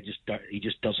him, he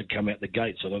just doesn't come out the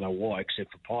gates. I don't know why,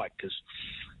 except for Pike, because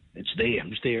it's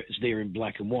there in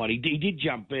black and white. He did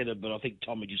jump better, but I think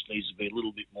Tommy just needs to be a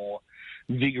little bit more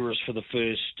vigorous for the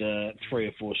first 3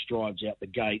 or 4 strides out the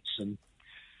gates. And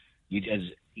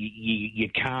you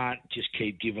can't just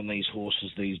keep giving these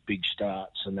horses these big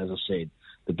starts. And as I said,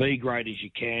 the B grade as you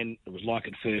can. It was like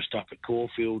at first up at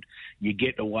Caulfield. You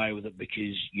get away with it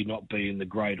because you're not beating the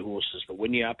grade horses. But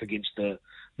when you're up against the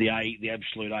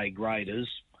absolute A graders,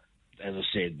 as I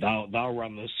said, they'll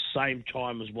run the same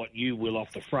time as what you will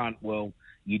off the front. Well,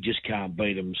 you just can't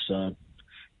beat them. So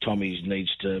Tommy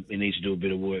needs to do a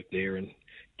bit of work there and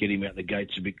get him out the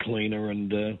gates a bit cleaner,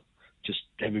 and just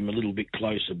have him a little bit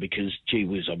closer, because, gee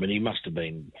whiz, I mean, he must have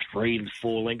been 3 to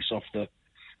 4 lengths off the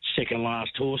second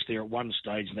last horse there at one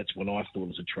stage, and that's when I thought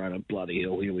as a trainer, bloody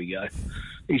hell, here we go.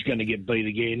 He's going to get beat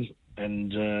again,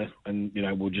 and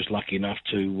we're just lucky enough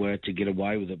to get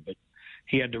away with it. But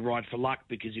he had to ride for luck,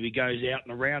 because if he goes out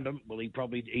and around him, well, he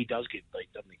does get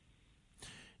beat, doesn't he?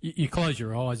 You close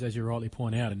your eyes, as you rightly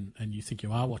point out, and you think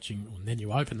you are watching, and then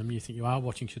you open them, you think you are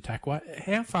watching Chautauqua.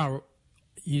 How far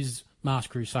is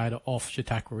Masked Crusader off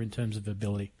Chautauqua in terms of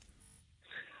ability?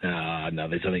 No,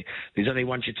 there's only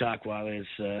one Chautauqua.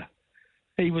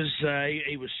 He was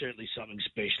certainly something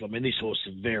special. I mean, this horse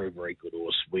is a very, very good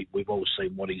horse. We've all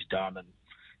seen what he's done and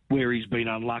where he's been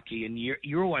unlucky, and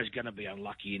you're always going to be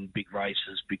unlucky in big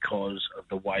races because of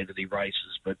the way that he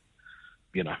races. But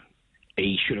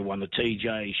he should have won the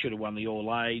TJ. He should have won the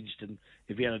All Aged, and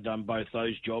if he had done both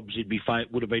those jobs,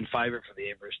 would have been favourite for the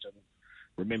Everest. And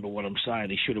remember what I'm saying,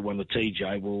 he should have won the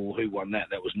TJ. Well, who won that?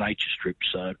 That was Nature Strip.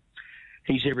 So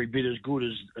he's every bit as good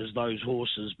as those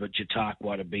horses. But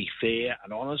Chautauqua, to be fair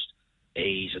and honest,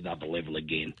 he's another level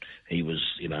again. He's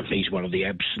one of the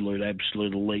absolute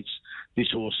elites. This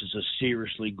horse is a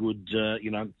seriously good,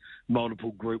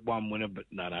 multiple Group 1 winner. But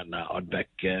no, I'd back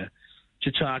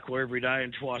Chautauqua every day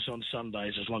and twice on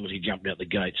Sundays, as long as he jumped out the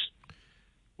gates.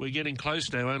 We're getting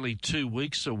close now, only 2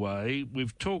 weeks away.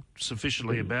 We've talked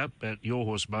sufficiently about your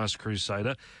horse, Masked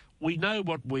Crusader. We know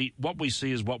what we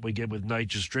see is what we get with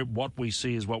Nature Strip. What we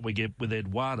see is what we get with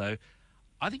Eduardo.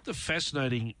 I think the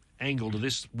fascinating angle to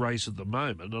this race at the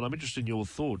moment, and I'm interested in your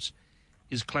thoughts,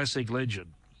 is Classic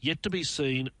Legend. Yet to be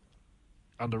seen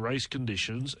under race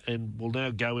conditions, and will now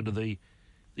go into the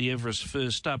Everest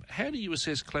first up. How do you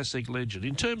assess Classic Legend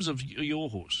in terms of your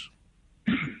horse?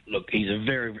 Look, he's a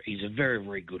very,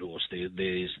 very good horse. There's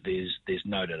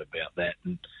no doubt about that.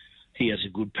 And he has a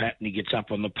good pattern. He gets up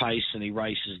on the pace and he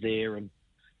races there. And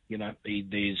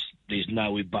there's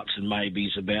no ifs, buts, and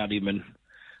maybes about him. And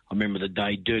I remember the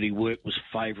day Dirty Work was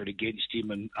favourite against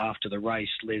him. And after the race,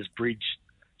 Les Bridge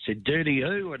said, "Dirty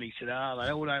who?" And he said, "They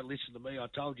all don't listen to me. I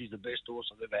told you he's the best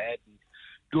horse I've ever had." And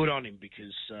good on him,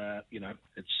 because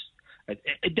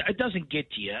it doesn't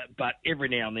get to you, but every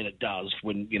now and then it does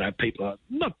when people are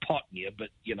not potting you, but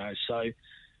so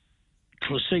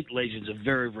Classic Legend's a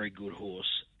very, very good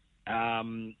horse.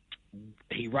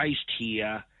 He raced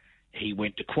here. He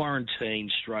went to quarantine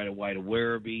straight away to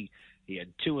Werribee. He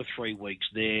had 2 or 3 weeks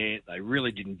there. They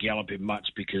really didn't gallop him much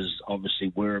because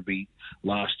obviously Werribee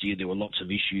last year there were lots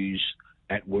of issues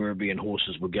at Werribee and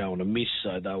horses were going amiss,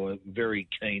 so they were very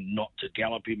keen not to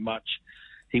gallop him much.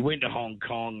 He went to Hong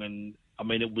Kong, and I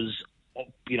mean, it was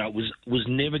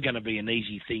never going to be an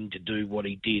easy thing to do what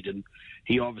he did, and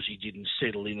he obviously didn't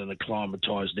settle in and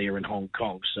acclimatise there in Hong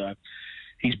Kong. So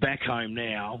he's back home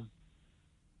now.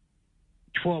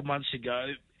 12 months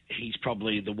ago, he's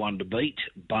probably the one to beat,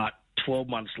 but 12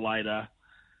 months later,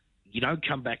 you don't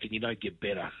come back and you don't get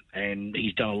better. And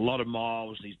he's done a lot of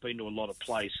miles and he's been to a lot of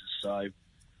places. So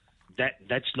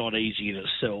that's not easy in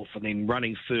itself. And then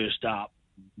running first up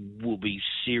will be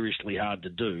seriously hard to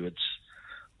do.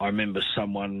 I remember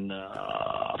someone,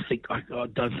 I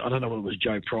don't know whether it was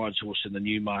Joe Pride's horse in the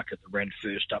Newmarket that ran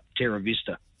first up, Terra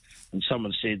Vista. And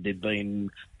someone said there'd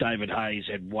been David Hayes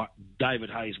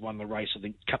won the race, I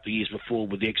think, a couple of years before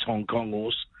with the ex-Hong Kong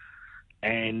horse.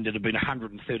 And it had been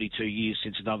 132 years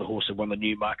since another horse had won the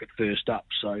Newmarket first up.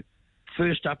 So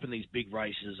first up in these big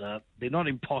races, they're not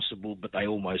impossible, but they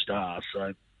almost are.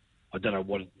 So I don't know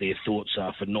what their thoughts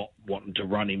are for not wanting to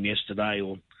run him yesterday.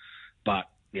 But,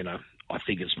 I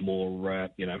think it's more,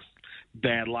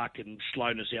 bad luck and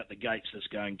slowness out the gates that's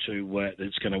going to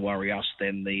worry us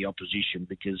than the opposition,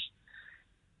 because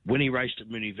when he raced at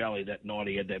Moonee Valley that night,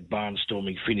 he had that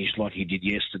barnstorming finish like he did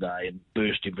yesterday and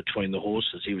burst in between the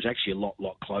horses. He was actually a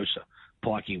lot closer.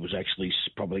 Pikey was actually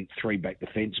probably 3 back the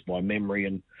fence by memory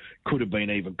and could have been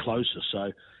even closer.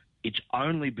 So it's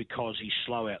only because he's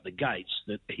slow out the gates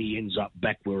that he ends up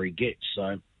back where he gets.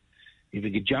 So if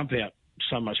he could jump out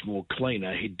so much more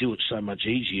cleaner, he'd do it so much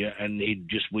easier and he'd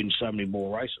just win so many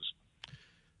more races.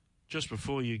 Just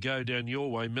before you go down your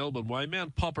way, Melbourne way,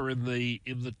 Mount Popper in the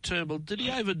Turnbull, did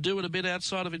he overdo it a bit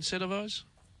outside of Incentivise?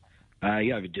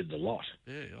 He overdid the lot.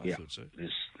 Yeah, I thought so.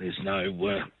 There's no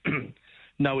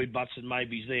no ifs, buts and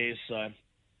maybes there. So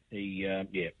he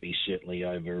certainly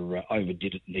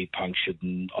overdid it and he punctured,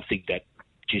 and I think that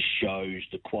just shows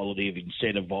the quality of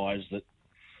Incentivise that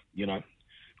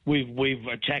we've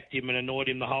attacked him and annoyed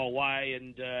him the whole way,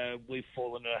 and we've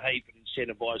fallen in a heap, and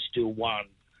Incentivise still won.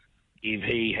 If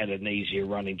he had an easier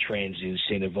run in Trans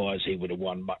Incentivise, he would have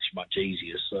won much, much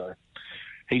easier. So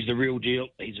he's the real deal.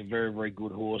 He's a very, very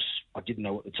good horse. I didn't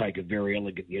know what to take of Very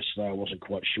Elegant yesterday. I wasn't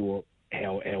quite sure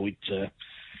how it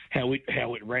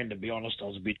ran. To be honest, I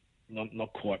was a bit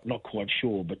not quite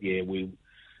sure. But yeah, it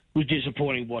was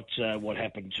disappointing what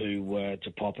happened to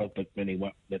Popper. But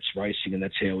anyway, that's racing and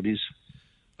that's how it is.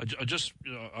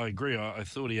 I agree. I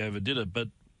thought he overdid it, but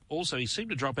also he seemed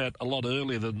to drop out a lot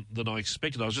earlier than I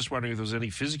expected. I was just wondering if there was any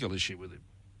physical issue with him.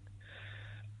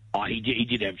 He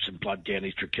did have some blood down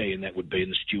his trachea, and that would be in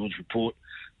the steward's report.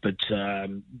 But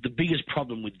the biggest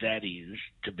problem with that is,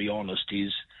 to be honest,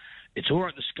 is it's all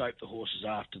right to scope the horses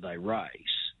after they race,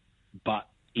 but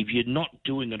if you're not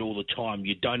doing it all the time,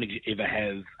 you don't ever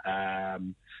have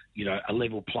a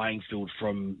level playing field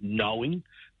from knowing,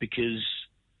 because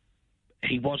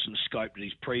he wasn't scoped at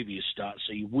his previous start,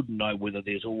 so you wouldn't know whether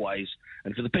there's always...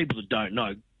 And for the people that don't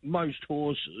know, most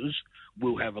horses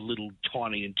will have a little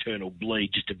tiny internal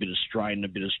bleed, just a bit of strain and a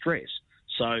bit of stress.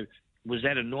 So was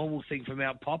that a normal thing for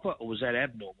Mount Popper, or was that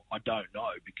abnormal? I don't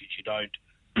know, because you're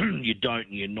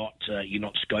not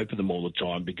scoping them all the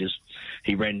time, because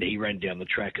he ran down the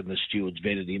track and the stewards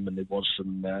vetted him, and there was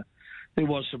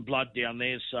some blood down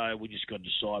there. So we just got to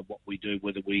decide what we do,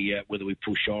 whether we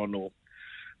push on or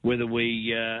whether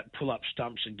we pull up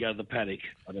stumps and go to the paddock.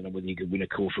 I don't know whether you could win a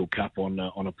Caulfield Cup on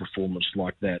a performance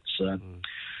like that. So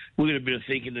we've got a bit of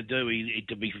thinking to do.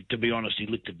 To be honest, he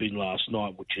licked a bin last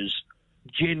night, which is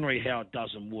generally how it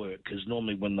doesn't work, because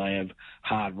normally when they have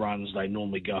hard runs, they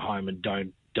normally go home and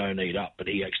don't eat up. But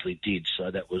he actually did,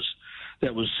 so that was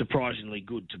surprisingly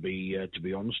good, to be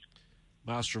honest.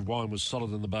 Master of Wine was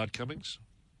solid in the Bart Cummings.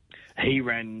 He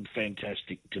ran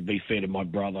fantastic. To be fair to my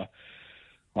brother,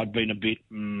 I'd been a bit,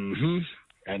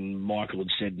 and Michael had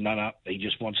said, no, he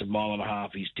just wants a mile and a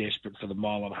half. He's desperate for the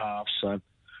mile and a half. So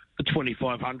the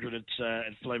 2,500 at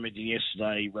Flemington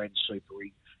yesterday, he ran super.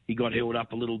 He got held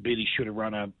up a little bit. He should have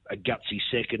run a gutsy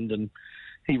second, and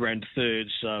he ran third.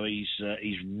 So he's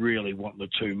really wanting the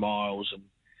 2 miles. And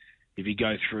if you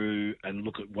go through and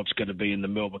look at what's going to be in the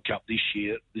Melbourne Cup this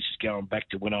year, this is going back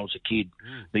to when I was a kid.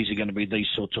 These are going to be these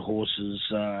sorts of horses,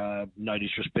 no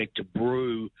disrespect to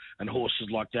Brew and horses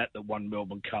like that won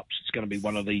Melbourne Cups. It's going to be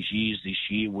one of these years this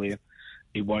year where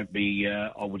it won't be,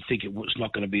 I would think it's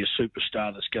not going to be a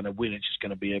superstar that's going to win. It's just going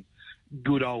to be a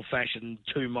good old-fashioned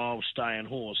 2-mile staying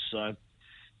horse. So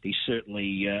he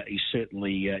certainly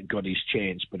got his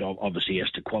chance, but obviously he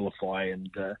has to qualify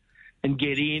and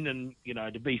get in. And,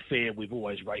 to be fair, we've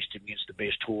always raced him against the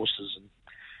best horses. And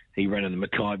he ran in the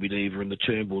Mackay Diva in the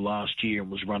Turnbull last year and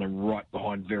was running right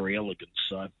behind Very Elegant.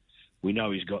 So we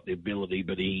know he's got the ability,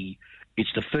 but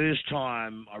it's the first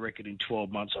time, I reckon, in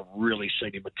 12 months I've really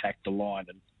seen him attack the line.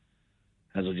 And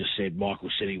as I just said, Michael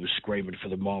said he was screaming for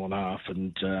the mile and a half,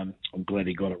 and I'm glad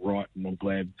he got it right. And I'm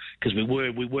glad, because we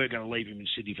were going to leave him in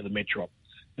Sydney for the Metrop,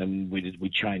 and we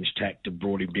changed tact and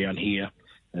brought him down here.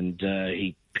 And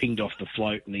he pinged off the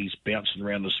float, and he's bouncing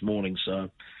around this morning. So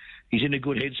he's in a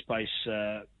good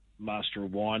headspace, Master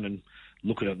of Wine, and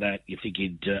looking at that, you think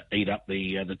he'd eat up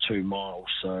the 2 miles.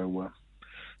 So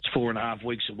it's 4.5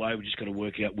 weeks away. We've just got to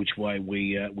work out which way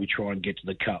we try and get to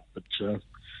the Cup. But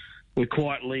we're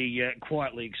quietly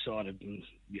excited. And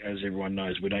as everyone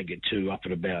knows, we don't get too up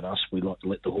and about us. We like to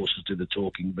let the horses do the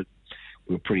talking, but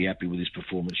we were pretty happy with his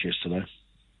performance yesterday.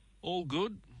 All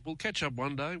good. We'll catch up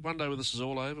one day. One day when this is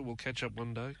all over, we'll catch up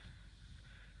one day.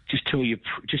 Just tell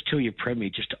your Premier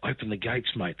just to open the gates,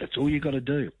 mate. That's all you got to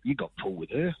do. You got pull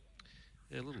with her.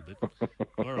 Yeah, a little bit.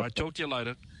 All right, talk to you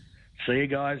later. See you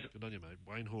guys. Good on you, mate.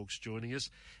 Wayne Hawkes joining us.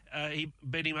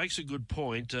 Benny makes a good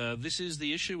point. This is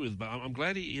the issue with... I'm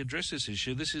glad he addressed this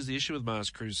issue. This is the issue with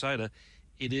Masked Crusader.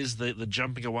 It is the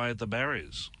jumping away at the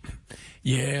barriers.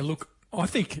 Yeah, look, I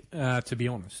think, to be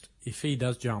honest, if he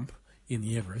does jump in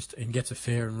the Everest and gets a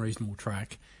fair and reasonable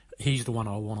track, he's the one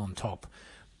I want on top.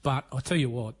 But I tell you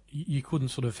what, you couldn't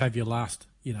sort of have your last,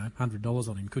 $100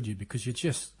 on him, could you? Because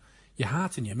your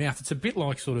heart's in your mouth. It's a bit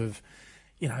like sort of,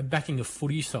 backing a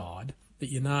footy side that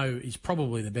is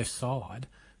probably the best side,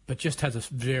 but just has a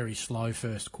very slow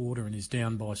first quarter and is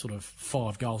down by sort of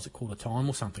 5 goals at quarter time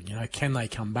or something. Can they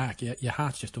come back? Your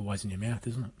heart's just always in your mouth,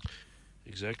 isn't it?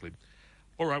 Exactly.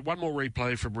 All right, one more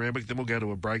replay from Randwick, then we'll go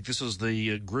to a break. This is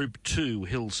the Group 2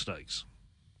 Hill Stakes.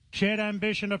 Shed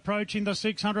Ambition approaching the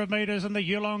 600 metres and the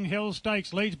Yulong Hill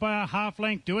Stakes leads by a half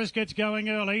length. Duis gets going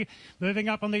early. Moving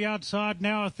up on the outside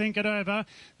now, Think It Over.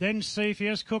 Then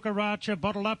Cepheus, Kukaracha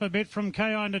bottled up a bit from Ki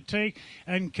Natik.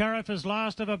 And Cariff is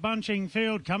last of a bunching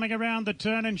field. Coming around the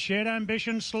turn and Shed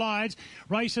Ambition slides.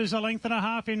 Races a length and a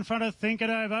half in front of Think It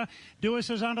Over. Duis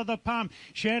is under the pump.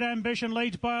 Shed Ambition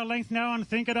leads by a length now on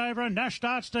Think It Over. And Nash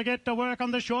starts to get to work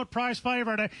on the short price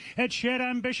favourite. It's Shed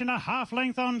Ambition a half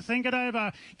length on Think It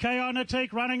Over. Ki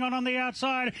Natik running on the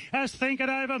outside as Think It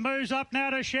Over moves up now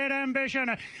to Shed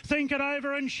Ambition. Think It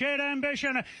Over and Shed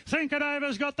Ambition. Think It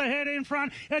Over's got the head in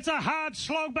front. It's a hard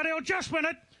slog, but he'll just win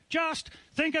it. Just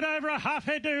Think It Over, a half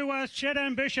head to Shed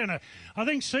Ambition. I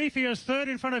think Cepheus third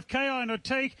in front of Ki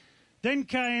Natik. Then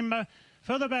came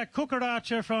further back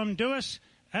Kukaracha from Duis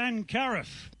and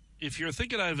Cariff. If you're a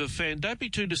Think It Over fan, don't be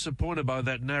too disappointed by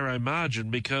that narrow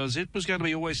margin because it was going to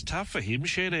be always tough for him.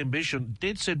 Shed Ambition,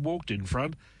 dead set walked in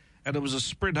front, and it was a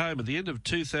sprint home. At the end of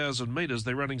 2,000 metres,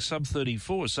 they're running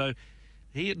sub-34, so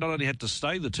he not only had to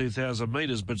stay the 2,000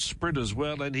 metres, but sprint as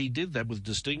well, and he did that with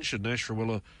distinction. Nash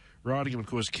Rawiller riding him, of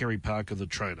course, Kerry Parker, the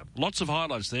trainer. Lots of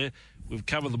highlights there. We've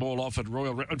covered them all off at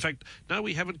Royal... In fact, no,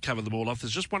 we haven't covered them all off.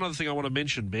 There's just one other thing I want to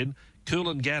mention, Ben.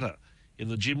 Coolangatta in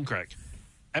the Gimcrack.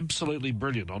 Absolutely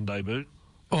brilliant on debut.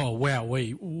 Oh, wow,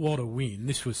 what a win.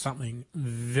 This was something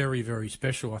very, very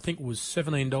special. I think it was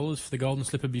 $17 for the Golden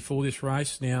Slipper before this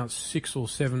race. Now it's $6 or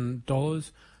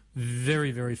 $7.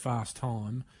 Very, very fast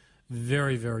time.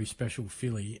 Very, very special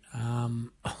filly.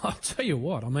 I'll tell you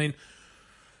what,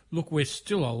 look, we're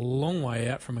still a long way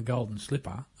out from a Golden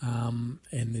Slipper, and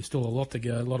there's still a lot to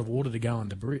go, a lot of water to go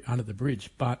under the bridge.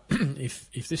 But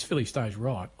if this filly stays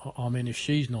right, if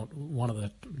she's not one of the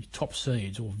top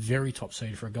seeds or very top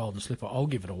seed for a Golden Slipper, I'll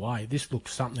give it away. This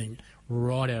looks something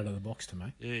right out of the box to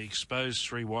me. Yeah, exposed,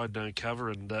 3 wide, no cover,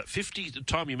 and 50. The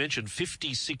time you mentioned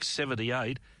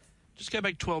 56.78. Just go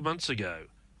back 12 months ago.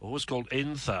 A horse called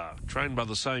Enthar, trained by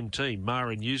the same team, Mar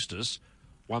and Eustace,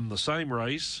 won the same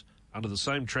race under the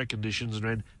same track conditions and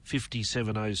ran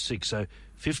 57.06. So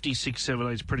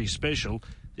 56.78 is pretty special.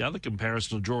 The other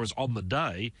comparison to draw is on the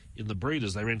day in the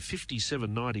Breeders. They ran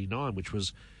 57.99, which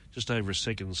was just over a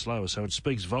second slower. So it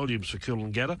speaks volumes for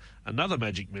Coolangatta. Another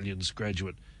Magic Millions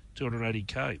graduate,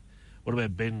 280K. What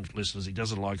about Ben, listeners? He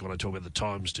doesn't like when I talk about the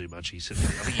times too much. He said,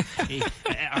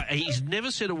 he's never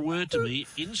said a word to me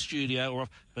in studio or off,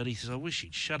 but he says, I wish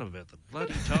he'd shut up about the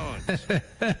bloody times.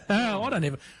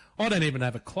 I don't even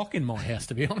have a clock in my house,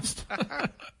 to be honest. Well,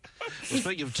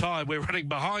 speaking of time, we're running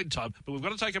behind time, but we've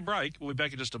got to take a break. We'll be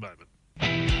back in just a moment.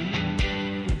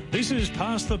 This is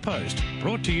Past the Post,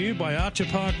 brought to you by Archer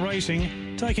Park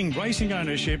Racing, taking racing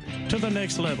ownership to the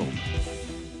next level.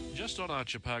 Just on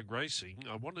Archer Park Racing,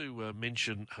 I want to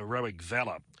mention Heroic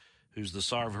Valor, who's the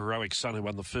sire of Heroic Sun, who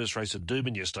won the first race at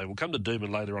Doomben yesterday. We'll come to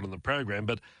Doomben later on in the program,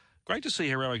 but great to see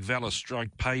Heroic Valor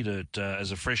strike pay dirt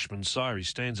as a freshman sire. He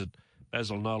stands at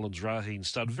Basil Nolan's Raheen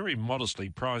stud, very modestly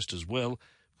priced as well.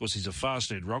 Of course, he's a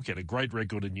fast-head rock, had a great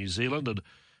record in New Zealand, and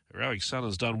Heroic Sun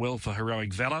has done well for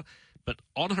Heroic Valor. But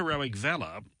on Heroic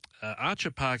Valor,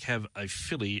 Archer Park have a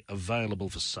filly available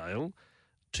for sale,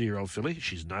 2-year-old filly.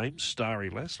 She's named Starry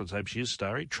Lass. Let's hope she is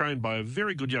Starry. Trained by a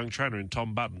very good young trainer in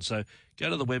Tom Button. So go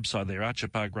to the website there,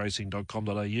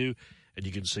 archerparkracing.com.au, and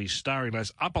you can see Starry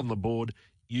Lass up on the board.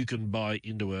 You can buy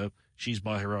into her. She's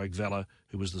by Heroic Valor,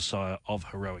 who was the sire of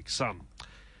Heroic Sun.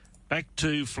 Back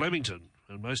to Flemington,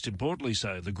 and most importantly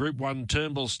so, the Group 1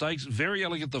 Turnbull Stakes. Very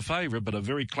Elegant the favourite, but a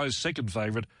very close second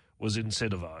favourite was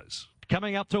Incentivise.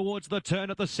 Coming up towards the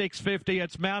turn at the 650,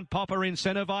 it's Mount Popper,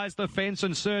 Incentivise the fence,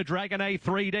 and Sir Dragon A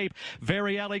 3 deep.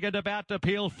 Very Elegant about to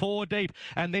peel 4 deep.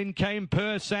 And then came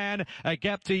Persan, a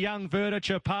gap to Young Verda,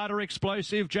 Chapada,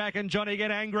 Explosive Jack, and Johnny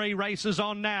Get Angry. Races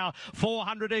on now.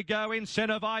 400 to go.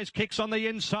 Incentivise kicks on the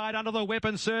inside under the whip,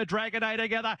 and Sir Dragon A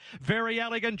together. Very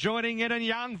Elegant joining in, and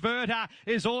Young Verda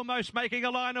is almost making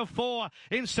a line of 4.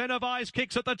 Incentivise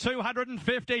kicks at the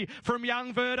 250 from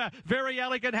Young Verda. Very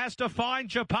Elegant has to find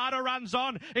Chapada runs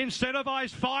on. Incentivise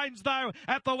finds though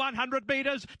at the 100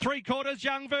 metres. 3/4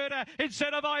 Young Verda.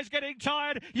 Incentivise getting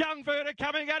tired. Young Verda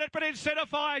coming at it, but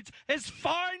Incentivise is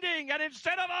finding, and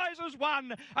Incentivise has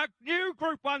won. A new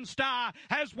Group 1 star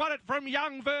has won it from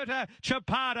Young Verda.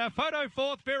 Chapada. Photo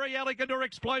fourth. Very Elegant or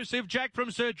Explosive Jack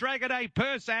from Sir Dragon A.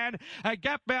 Persan. A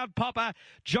gap Mount Popper.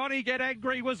 Johnny Get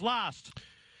Angry was last.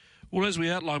 Well, as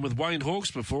we outlined with Wayne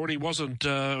Hawkes before, and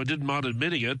he didn't mind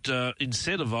admitting it,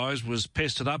 Incentivise was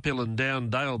pestered uphill and down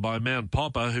Dale by Mount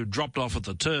Popper, who dropped off at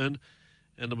the turn,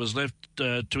 and it was left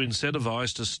to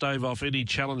Incentivise to stave off any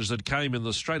challenge that came in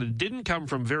the straight. It didn't come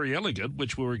from Very Elegant,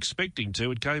 which we were expecting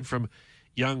to. It came from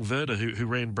Young Verda, who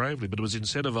ran bravely, but it was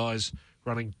Incentivise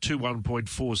running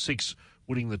 2:1.46,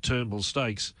 winning the Turnbull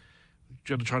Stakes.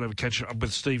 Going to try to catch up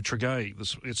with Steve Tregay.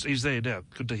 He's there now.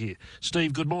 Good to hear.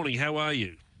 Steve, good morning. How are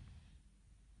you?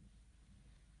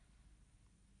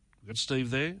 We've got Steve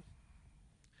there.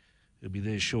 He'll be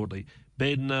there shortly.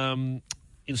 Ben,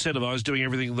 Incentivise doing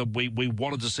everything that we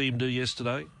wanted to see him do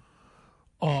yesterday?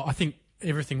 Oh, I think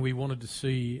everything we wanted to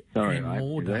see and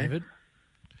more, David.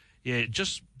 Yeah,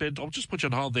 Ben, I'll just put you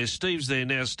on hold there. Steve's there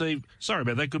now. Steve, sorry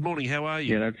about that. Good morning. How are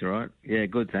you? Yeah, that's all right. Yeah,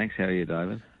 good, thanks. How are you,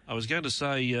 David? I was going to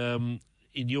say, in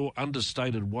your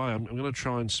understated way, I'm going to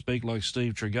try and speak like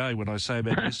Steve Tregay when I say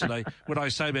about yesterday. When I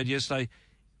say about yesterday,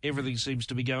 everything seems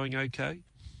to be going okay.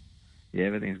 Yeah,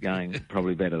 everything's going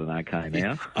probably better than okay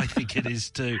now. I think it is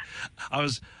too. I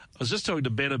was just talking to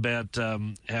Ben about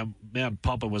how Mount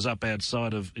Popper was up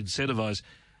outside of Incentivise.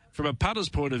 From a punter's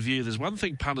point of view, there's one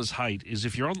thing punters hate is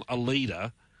if you're on a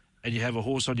leader and you have a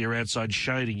horse on your outside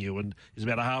shading you and is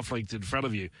about a half length in front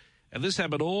of you. And this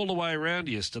happened all the way around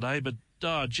yesterday, but,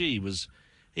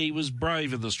 he was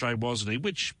brave in the straight, wasn't he?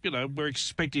 Which, we're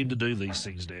expecting him to do these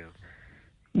things now.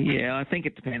 Yeah, I think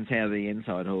it depends how the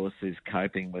inside horse is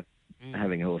coping with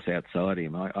having a horse outside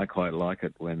him. I quite like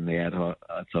it when the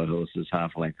outside horse is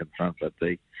half a length in front, but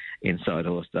the inside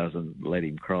horse doesn't let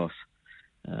him cross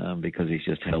because he's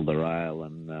just held the rail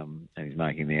and he's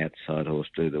making the outside horse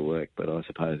do the work. But I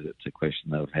suppose it's a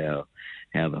question of how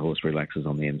the horse relaxes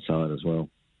on the inside as well.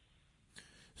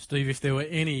 Steve, if there were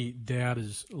any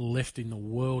doubters left in the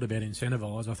world about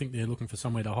Incentivise, I think they're looking for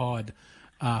somewhere to hide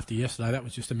after yesterday. That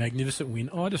was just a magnificent win.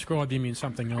 I described him in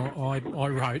something I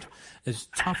wrote as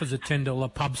tough as a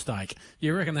 $10 pub steak. Do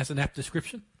you reckon that's an apt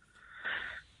description?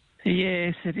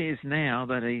 Yes, it is now,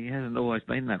 but he hasn't always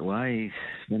been that way.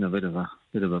 He's been a bit of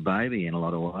a baby in a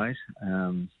lot of ways.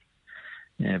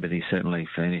 Yeah, but he certainly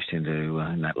finished into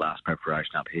in that last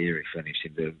preparation up here. He finished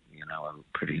into a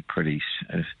pretty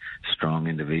strong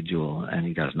individual, and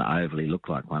he doesn't overly look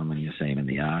like one when you see him in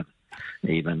the yard,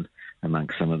 even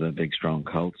amongst some of the big strong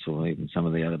colts or even some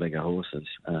of the other bigger horses.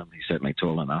 He's certainly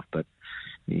tall enough, but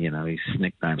he's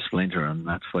nicknamed Splinter, and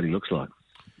that's what he looks like.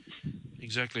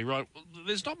 Exactly right. Well,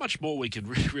 there's not much more we can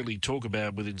really talk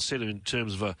about with Incentive in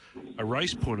terms of a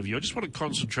race point of view. I just want to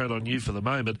concentrate on you for the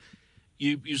moment.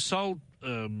 You sold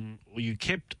or you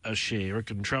kept a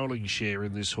controlling share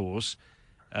in this horse.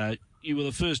 You were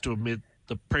the first to admit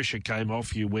the pressure came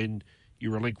off you when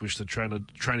you relinquished the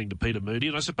training to Peter Moody.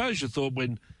 And I suppose you thought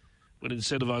when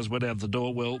Incentivise went out the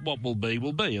door, well, what will be,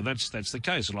 will be. And that's the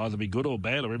case. It'll either be good or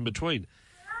bad or in between.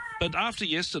 But after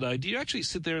yesterday, do you actually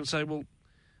sit there and say, well,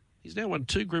 he's now won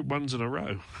 2 Group 1s in a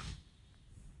row?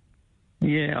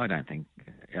 Yeah, I don't think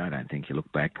you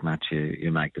look back much.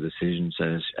 You make the decisions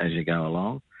as you go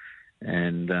along,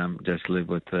 and just live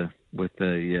with the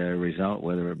result,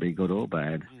 whether it be good or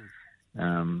bad.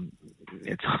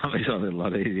 It's obviously a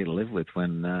lot easier to live with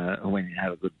when you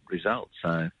have a good result.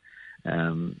 So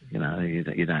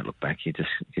you don't look back. You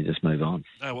just move on.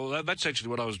 Oh, well, that's actually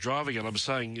what I was driving at. I'm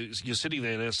saying you're sitting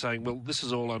there now saying, well, this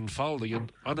is all unfolding,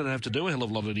 and I don't have to do a hell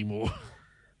of a lot anymore.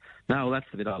 No, well, that's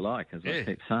the bit I like, as I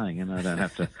keep saying, and I don't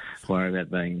have to worry about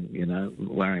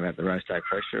worrying about the race day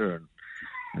pressure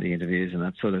and the interviews and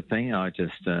that sort of thing. I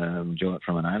just enjoy it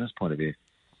from an owner's point of view.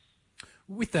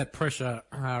 With that pressure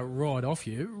right off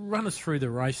you, run us through the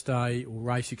race day or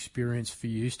race experience for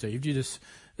you, Steve. Do you just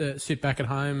sit back at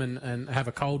home and have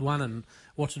a cold one and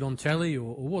watch it on telly,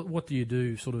 or what do you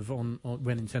do sort of on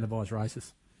when incentivised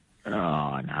races?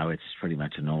 Oh, no, it's pretty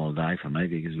much a normal day for me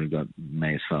because we've got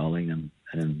mares foaling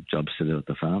and jobs to do at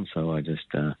the farm. So I just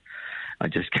go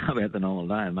about the normal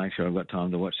day and make sure I've got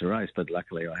time to watch the race. But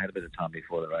luckily, I had a bit of time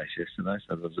before the race yesterday,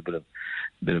 so there was a bit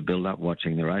of build up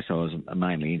watching the race. I was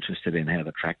mainly interested in how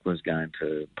the track was going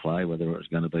to play, whether it was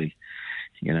going to be,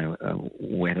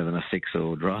 wetter than a 6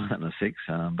 or drier than a 6.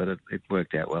 But it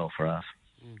worked out well for us.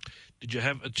 Did you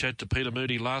have a chat to Peter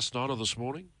Moody last night or this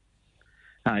morning?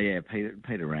 Oh, yeah,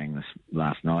 Peter rang this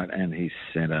last night and he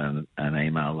sent an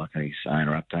email, like his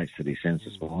owner updates that he sends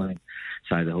this morning.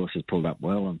 So the horse has pulled up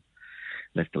well and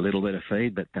left a little bit of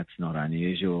feed, but that's not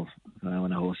unusual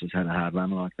when a horse has had a hard run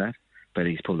like that. But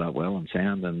he's pulled up well and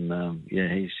sound, and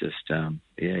he's just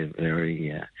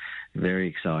very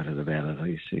excited about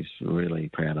it. He's really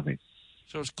proud of him.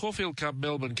 So it's Caulfield Cup,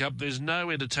 Melbourne Cup. There's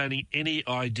no entertaining any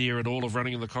idea at all of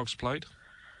running in the Cox Plate?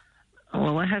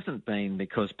 Well, there hasn't been,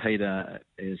 because Peter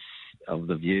is of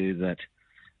the view that,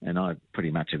 and I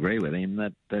pretty much agree with him,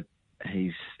 that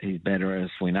he's better, as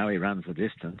we know he runs the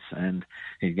distance, and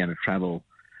he's going to travel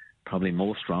probably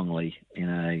more strongly in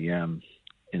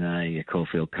a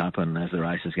Caulfield Cup, and as the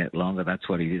races get longer, that's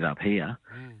what he did up here.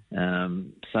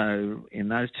 So in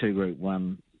those 2 Group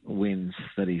 1 wins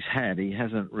that he's had, he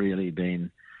hasn't really been,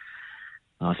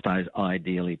 I suppose,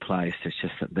 ideally placed. It's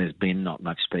just that there's been not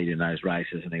much speed in those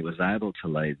races and he was able to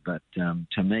lead. But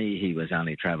to me, he was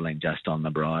only travelling just on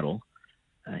the bridle.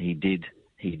 He did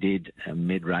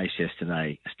mid-race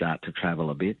yesterday start to travel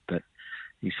a bit, but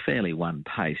he's fairly one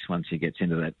pace once he gets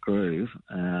into that groove.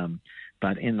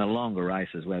 But in the longer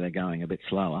races where they're going a bit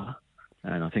slower,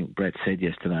 and I think Brett said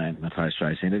yesterday in the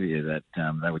post-race interview that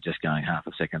they were just going half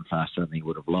a second faster than he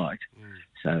would have liked.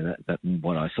 So that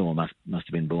what I saw must have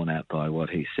been borne out by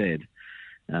what he said.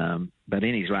 But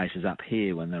in his races up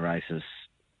here, when the races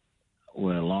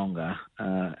were longer,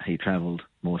 he travelled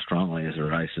more strongly as the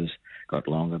races got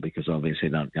longer because obviously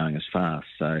not going as fast.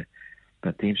 So,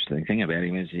 but the interesting thing about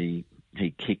him is he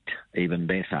kicked even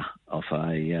better off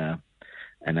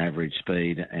an average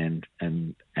speed and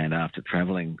after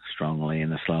travelling strongly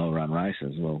in the slower run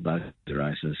races. Well, those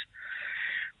races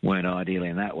weren't ideal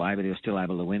in that way, but he was still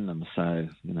able to win them. So,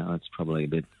 it's probably a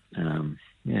bit,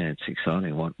 it's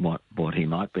exciting what he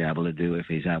might be able to do if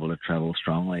he's able to travel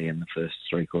strongly in the first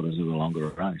 3/4 of a longer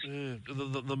race. Yeah,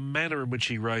 the manner in which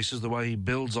he races, the way he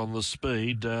builds on the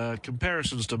speed,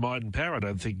 comparisons to Might and Power I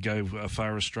don't think go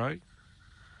far astray.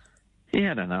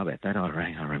 Yeah, I don't know about that. I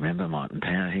remember Might and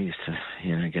Power. He used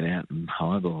to, get out and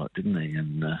highball it, didn't he?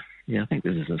 And, I think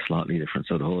this is a slightly different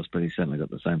sort of horse, but he's certainly got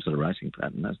the same sort of racing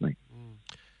pattern, hasn't he?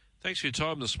 Thanks for your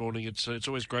time this morning. It's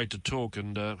always great to talk,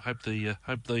 and hope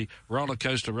the roller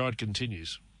coaster ride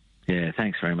continues. Yeah,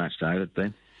 thanks very much, David.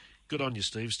 Ben. Good on you,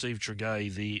 Steve. Steve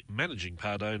Tregay, the managing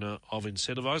part owner of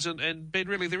Incentivise, and Ben,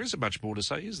 really, there isn't much more to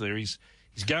say, is there? He's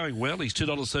going well. He's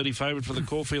 $2.30 favourite for the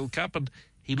Caulfield Cup, and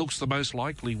he looks the most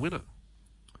likely winner.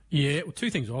 Yeah, well, 2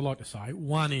 things I'd like to say.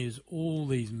 One is all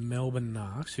these Melbourne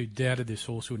narcs who doubted this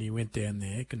horse when he went down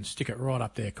there can stick it right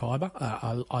up there, Khyber.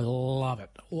 I love it.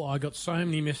 Well, I got so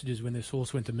many messages when this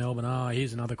horse went to Melbourne.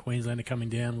 Here's another Queenslander coming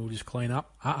down. We'll just clean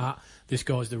up. This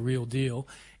guy's the real deal.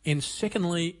 And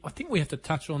secondly, I think we have to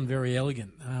touch on Very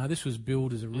Elegant. This was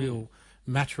billed as a real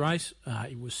match race.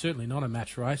 It was certainly not a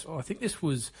match race. I think this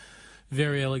was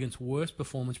Very Elegant's worst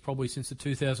performance probably since the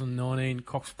 2019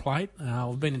 Cox Plate.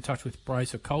 I've been in touch with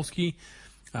Brace Okolski,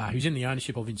 who's in the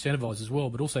ownership of Incentivise as well,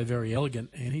 but also Very Elegant,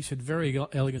 and he said Very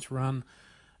Elegant's run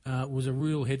was a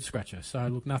real head-scratcher. So,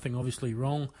 look, nothing obviously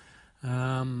wrong,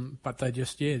 but they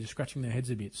just scratching their heads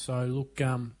a bit. So, look,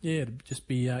 just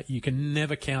be you can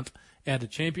never count out a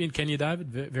champion, can you,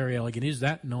 David? Very Elegant is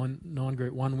that. 9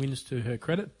 Group 1 wins to her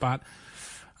credit, but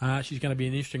she's going to be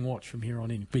an interesting watch from here on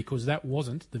in because that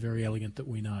wasn't the Very Elegant that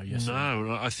we know yesterday.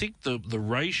 No, I think the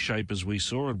race shape as we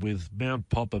saw it with Mount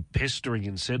Popper pestering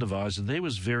Incentivise, and there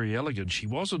was Very Elegant. She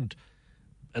wasn't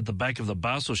at the back of the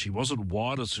bus, or she wasn't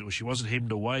wide, or she wasn't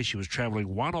hemmed away. She was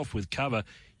travelling one off with cover.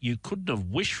 You couldn't have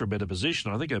wished for a better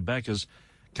position. I think her backers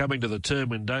coming to the turn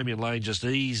when Damien Lane just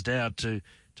eased out to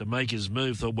make his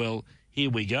move thought, well, here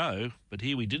we go. But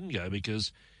here we didn't go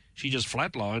because she just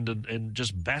flatlined and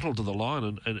just battled to the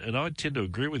line. And I tend to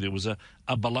agree with you. It was a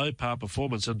below-par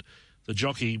performance. And the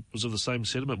jockey was of the same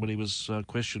sentiment when he was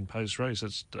questioned post-race.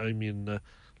 That's Damien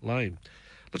Lane.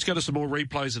 Let's go to some more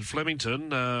replays at Flemington.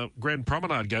 Grand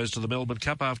Promenade goes to the Melbourne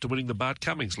Cup after winning the Bart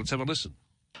Cummings. Let's have a listen.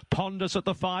 Pondus at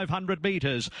the 500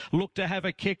 metres. Look to have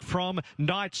a kick from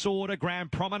Knight's Order.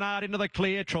 Grand Promenade into the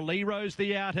clear. Trollero's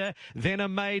the outer. Then a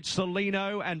maid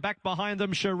Celino, and back behind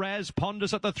them Shiraz.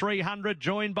 Pondus at the 300,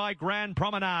 joined by Grand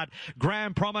Promenade.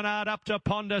 Grand Promenade up to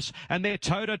Pondus, and they're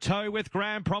toe-to-toe with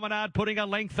Grand Promenade, putting a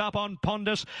length up on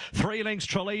Pondus. 3 lengths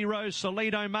Trollero's,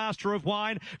 Celino, Master of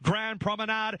Wine. Grand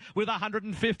Promenade with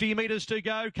 150 metres to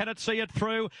go. Can it see it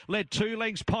through? Led 2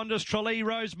 lengths Pondus,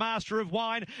 Trollero's, Master of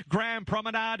Wine. Grand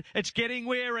Promenade. It's getting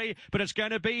weary, but it's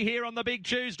going to be here on the big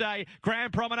Tuesday.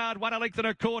 Grand Promenade 1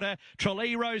 1/8 1/4.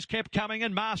 Trollero's kept coming,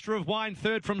 and Master of Wine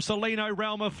third from Celino,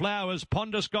 Realm of Flowers.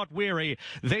 Pondus got weary.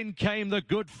 Then came the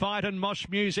Good Fight and Mosh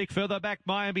Music, further back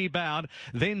Miami Bound.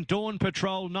 Then Dawn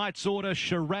Patrol, Knight's Order,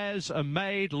 Shiraz, A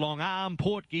Maid, Long Arm,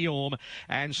 Port Guillaume,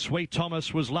 and Sweet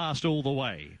Thomas was last all the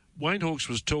way. Wayne Hawkes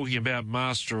was talking about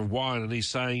Master of Wine, and he's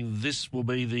saying this will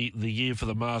be the year for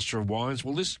the Master of Wines.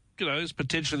 Well, this, is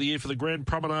potentially the year for the Grand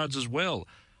Promenades as well.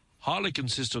 Highly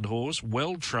consistent horse,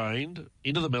 well trained,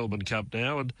 into the Melbourne Cup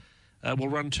now, and will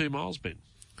run 2 miles, Ben.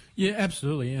 Yeah,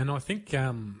 absolutely. And I think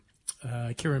Kieran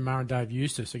Murray and Dave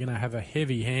Eustace are going to have a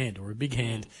heavy hand, or a big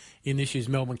hand, in this year's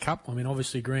Melbourne Cup. I mean,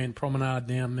 obviously Grand Promenade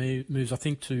now moves, I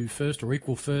think, to first or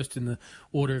equal first in the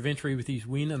order of entry with his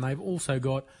win, and they've also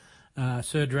got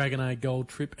Sir Dragonet, Gold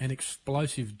Trip and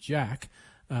Explosive Jack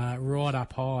right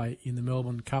up high in the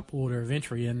Melbourne Cup order of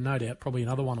entry, and no doubt probably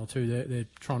another one or two they're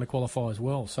trying to qualify as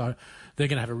well. So they're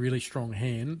going to have a really strong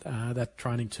hand, that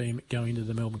training team, going into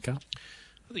the Melbourne Cup.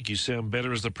 I think you sound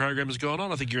better as the program has gone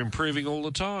on. I think you're improving all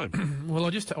the time. Well,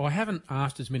 I haven't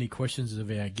asked as many questions of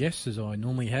our guests as I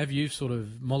normally have. You've sort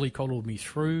of mollycoddled me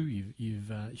through.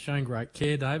 You've shown great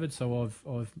care, David. So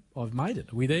I've made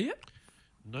it. Are we there yet?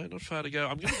 No, not far to go.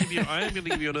 I am going to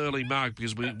give you an early mark,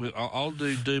 because I'll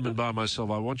do Doomben by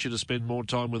myself. I want you to spend more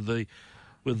time with the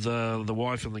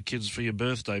wife and the kids for your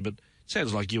birthday. But it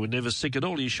sounds like you were never sick at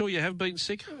all. Are you sure you have been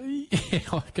sick? Yeah,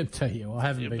 I can tell you, I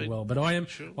haven't been well, but I am.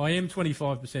 Sure. I am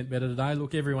 25% better today.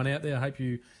 Look, everyone out there, I hope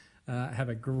you have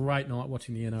a great night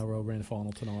watching the NRL Grand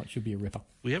Final tonight. It should be a ripper.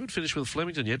 We haven't finished with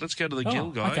Flemington yet. Let's go to the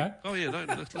Gill guy. Okay. Oh yeah, no,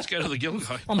 let's go to the Gill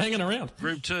guy. I'm hanging around.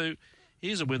 Group 2.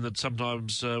 Here's a win that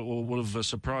sometimes would have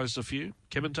surprised a few.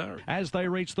 Kementari. As they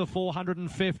reach the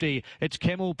 450, it's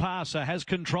Kemel Passer has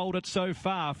controlled it so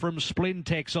far from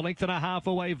Splintex. A length and a half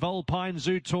away, Volpine,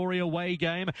 Zootori away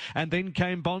game. And then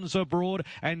came Bonza Broad,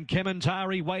 and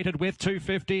Kementari waited with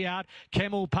 250 out.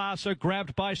 Kemel Passer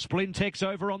grabbed by Splintex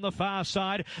over on the far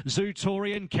side.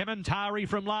 Zootori and Kementari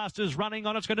from last is running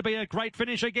on. It's going to be a great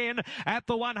finish again at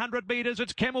the 100 metres.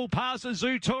 It's Kemel Passer,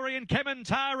 Zootori and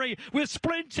Kementari with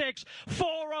Splintex.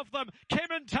 4 of them.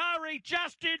 Kementari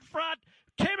just in front.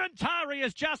 Kementari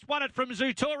has just won it from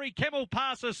Zootori. Kemel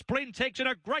Passer, Splintex in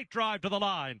a great drive to the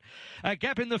line. A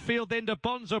gap in the field then to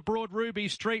Bonza Broad, Ruby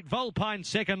Street. Volpine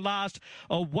second last.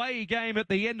 Away game at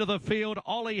the end of the field.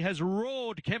 Ollie has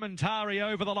roared Kementari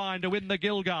over the line to win the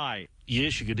Gill guy.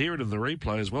 Yes, you could hear it in the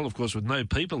replay as well, of course, with no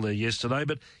people there yesterday.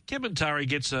 But Kementari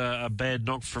gets a bad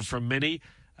knock from many.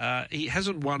 He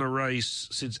hasn't won a race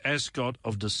since Ascot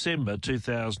of December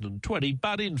 2020,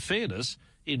 but in fairness,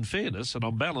 and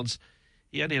on balance,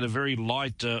 he only had a very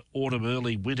light autumn,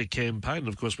 early winter campaign. And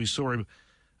of course, we saw him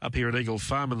up here at Eagle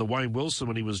Farm in the Wayne Wilson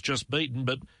when he was just beaten,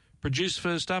 but produced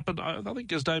first up. And I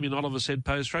think, as Damien Oliver said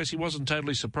post-race, he wasn't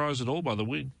totally surprised at all by the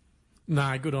win.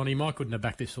 No, good on him. I couldn't have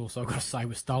backed this horse, I've got to say,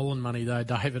 with stolen money, though,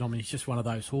 David. I mean, he's just one of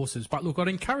those horses. But look, I'd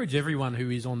encourage everyone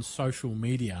who is on social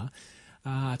media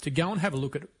to go and have a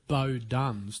look at Bo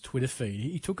Dunn's Twitter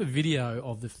feed. He took a video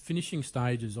of the finishing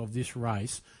stages of this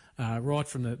race right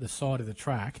from the side of the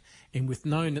track, and with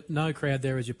no crowd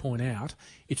there, as you point out,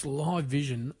 it's live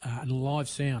vision and live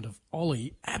sound of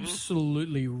Ollie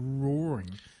absolutely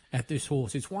roaring at this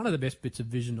horse. It's one of the best bits of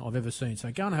vision I've ever seen.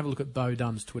 So go and have a look at Bo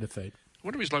Dunn's Twitter feed. I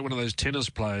wonder if he's like one of those tennis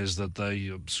players that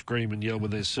they scream and yell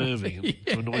when they're serving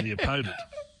to annoy the opponent.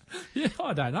 Yeah,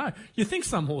 I don't know. You think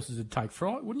some horses would take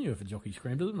fright, wouldn't you, if a jockey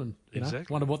screamed at them and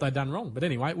exactly. Wonder what they'd done wrong. But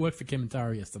anyway, it worked for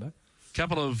Kementari yesterday.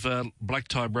 Couple of black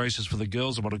type races for the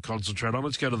girls I want to concentrate on.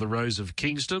 Let's go to the Rose of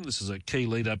Kingston. This is a key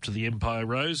lead up to the Empire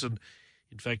Rose, and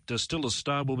in fact, Still a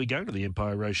Star will be going to the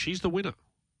Empire Rose. She's the winner.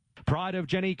 Pride of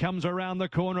Jenny comes around the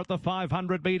corner at the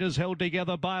 500 metres, held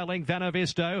together by a length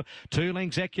Anavisto. 2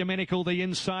 lengths Ecumenical, the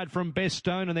inside from Best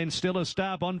Stone, and then Still a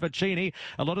Star, Bonvicini.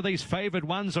 A lot of these favoured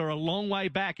ones are a long way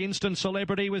back. Instant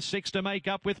Celebrity with 6 to make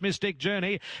up with Mystic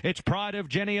Journey. It's Pride of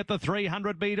Jenny at the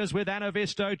 300 metres with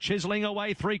Anavisto chiselling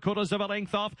away 3/4 of a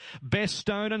length off. Best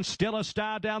Stone and Still a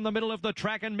Star down the middle of the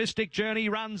track, and Mystic Journey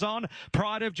runs on.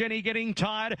 Pride of Jenny getting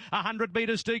tired. 100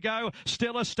 metres to go.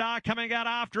 Still a Star coming out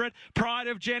after it. Pride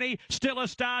of Jenny Journey. Still a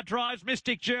Star drives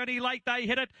Mystic Journey. Late they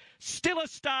hit it. Still a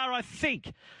Star, I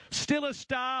think. Still a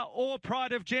Star or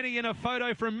Pride of Jenny in a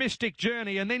photo from Mystic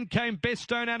Journey. And then came Best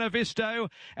Stone Anavisto.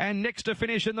 And next to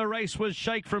finish in the race was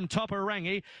Shake from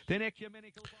Toparangi. Then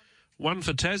Ecumenical. One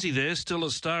for Tassie there. Still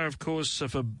a Star, of course,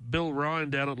 for Bill Ryan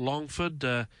down at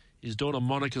Longford. His daughter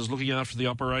Monica's looking after the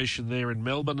operation there in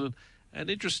Melbourne. And an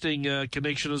interesting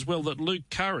connection as well that Luke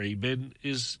Curry, Ben,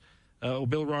 is, or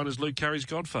Bill Ryan is Luke Curry's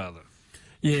godfather.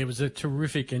 Yeah, it was a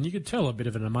terrific, and you could tell a bit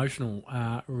of an emotional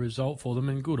result for them,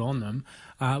 and good on them.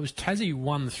 It was Tassie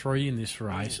 1-3 in this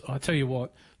race. I tell you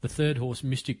what, the third horse,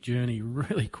 Mystic Journey,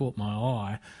 really caught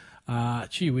my eye.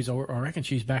 Gee whiz, I reckon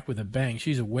she's back with a bang.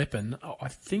 She's a weapon. I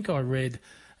think I read,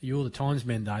 you're the Times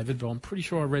man, David, but I'm pretty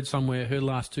sure I read somewhere her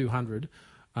last 200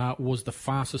 was the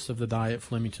fastest of the day at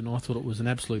Flemington. I thought it was an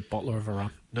absolute bottler of a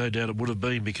run. No doubt it would have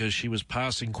been, because she was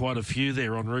passing quite a few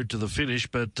there en route to the finish,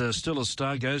 but Still a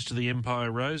Star goes to the Empire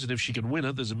Rose, and if she can win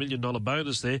it, there's $1 million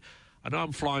bonus there. I know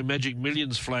I'm flying Magic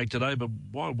Millions flag today, but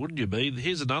why wouldn't you be?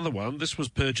 Here's another one. This was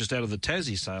purchased out of the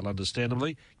Tassie sale,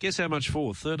 understandably. Guess how much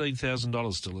for?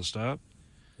 $13,000, Still a Star.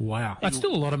 Wow. That's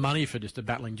still a lot of money for just a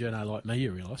battling journo like me,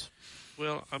 you realise?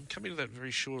 Well, I'm coming to that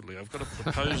very shortly. I've got a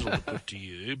proposal to put to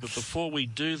you, but before we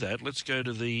do that, let's go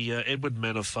to the Edward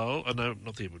Manifold. No,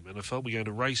 not the Edward Manifold. We're going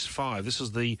to race 5. This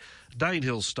is the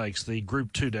Danehill Stakes, the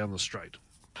Group 2 down the straight.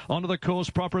 Onto the course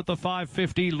proper at the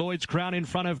 550. Lloyd's Crown in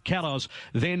front of Kalos.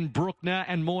 Then Bruckner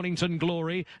and Mornington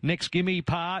Glory. Next, Gimme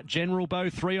Pa. General Bow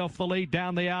 3 off the lead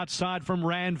down the outside from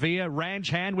Ranveer. Ranch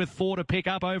Hand with 4 to pick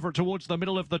up over towards the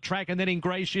middle of the track, and then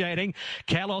Ingratiating.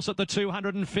 Kalos at the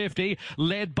 250.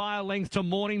 Led by a length to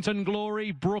Mornington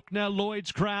Glory, Bruckner,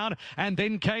 Lloyd's Crown. And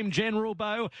then came General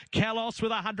Bow. Kalos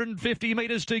with 150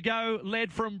 metres to go.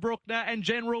 Led from Bruckner and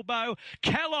General Bow.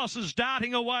 Kalos is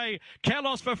darting away.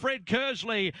 Kalos for Fred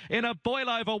Kersley. In a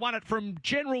boil-over, won it from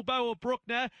General Bow or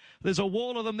Bruckner. There's a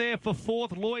wall of them there for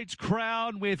 4th. Lloyd's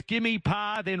Crown with Gimme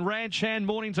Pa, then Ranch Hand,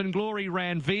 Mornington Glory,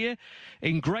 Ranveer.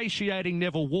 Ingratiating,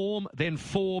 Neville Warm, then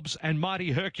Forbes and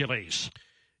Mighty Hercules.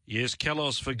 Yes,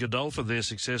 Kalos for Godolphin there,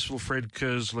 successful. Fred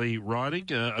Kersley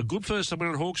riding. A good first time win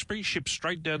at Hawkesbury, shipped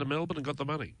straight down to Melbourne and got the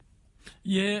money.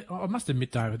 Yeah, I must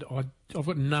admit, David, I've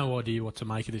got no idea what to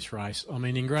make of this race. I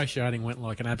mean, Ingratiating went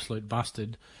like an absolute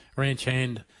bustard. Ranch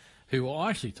Hand, who I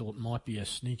actually thought might be a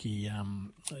sneaky,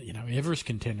 Everest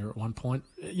contender at one point.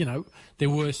 There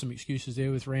were some excuses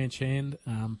there with Ranch Hand,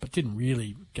 but didn't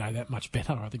really go that much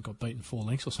better. I think got beaten 4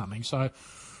 lengths or something. So,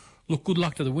 look, good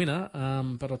luck to the winner.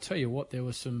 But I'll tell you what, there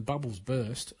was some bubbles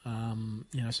burst.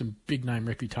 Some big name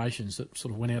reputations that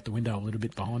sort of went out the window a little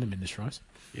bit behind him in this race.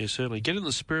 Yeah, certainly. Getting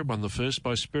the Spirit one, the first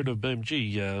by Spirit of Boom.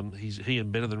 He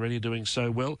and Better Than Ready are doing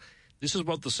so well. This is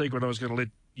what the secret I was going to let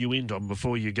you in on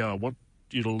before you go. I want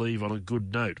you to leave on a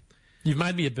good note. You've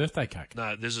made me a birthday cake.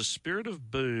 No, there's a Spirit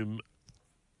of Boom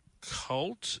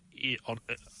colt on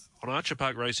Archer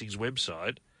Park Racing's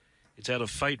website. It's out of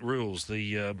Fate Rules.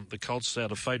 The colt's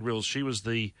out of Fate Rules. She was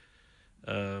the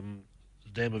dam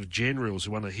of Jen Rules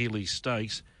who won a Healy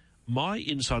Stakes. My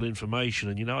inside information,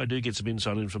 and I do get some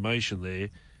inside information there,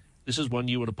 this is one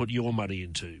you want to put your money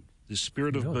into. The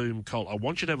Spirit of Boom colt. I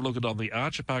want you to have a look at it on the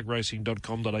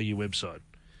archerparkracing.com.au website.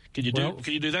 Can you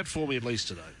do that for me at least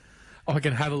today? I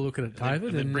can have a look at it, David.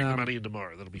 And then bring the money in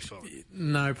tomorrow. That'll be fine.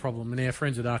 No problem. And our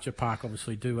friends at Archer Park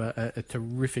obviously do a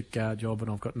terrific job,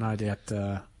 and I've got no doubt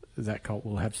that colt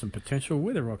will have some potential.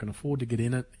 Whether I can afford to get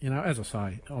in it, as I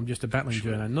say, I'm just a battling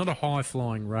journo, not a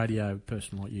high-flying radio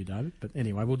person like you, David. But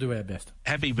anyway, we'll do our best.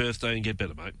 Happy birthday and get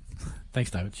better, mate.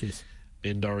 Thanks, David. Cheers.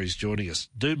 Ben Dorries joining us.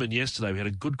 Doomben yesterday. We had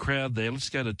a good crowd there. Let's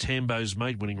go to Tambo's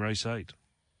Mate winning race 8.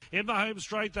 In the home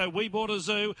straight, though, We Bought a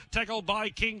Zoo, tackled by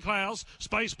King Klaus.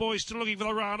 Space Boy still looking for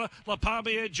the runner. La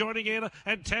Palmiere joining in,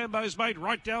 and Tambo's Mate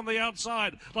right down the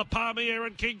outside. La Palmiere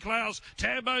and King Klaus.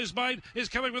 Tambo's Mate is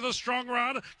coming with a strong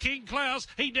run. King Klaus,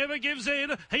 he never gives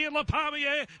in. He and La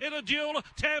Palmiere in a duel.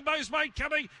 Tambo's Mate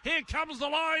coming. Here comes the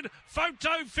line.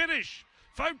 Photo finish.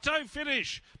 Photo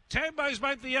finish. Tambo's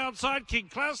Mate the outside, King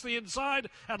Klaus the inside,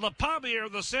 and La Palmiere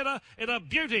in the centre in a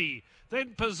beauty.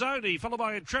 Then Pizzoni, followed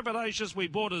by Intrepidatious, We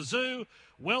Bought a Zoo.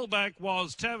 Well back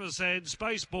was Tavasand,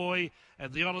 Space Boy,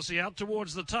 and the Odyssey out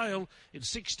towards the tail in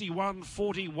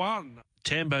 61.41.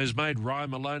 Tambo's Mate, Ryan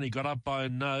Maloney got up by a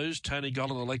nose. Tony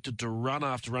Gollan elected to run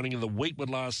after running in the Wheatwood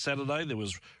last Saturday. There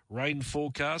was rain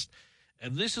forecast.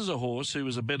 And this is a horse who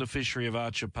was a beneficiary of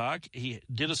Archer Park. He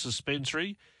did a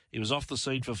suspensory. He was off the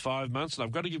scene for 5 months, and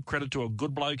I've got to give credit to a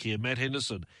good bloke here, Matt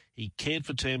Henderson. He cared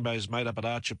for Tambo's Mate up at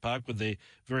Archer Park with their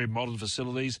very modern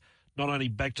facilities. not only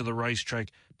back to the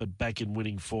racetrack, but back in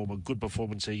winning form. A good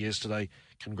performance here yesterday.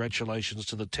 Congratulations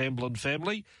to the Tamblin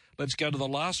family. Let's go to the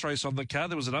last race on the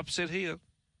card. There was an upset here.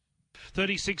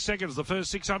 36 seconds, the first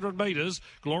 600 metres.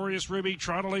 Glorious Ruby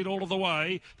trying to lead all of the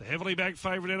way. The heavily backed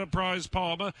favourite Enterprise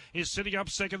Palmer is sitting up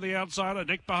second, the outsider,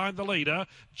 neck behind the leader.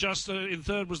 Just in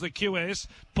third was the QS.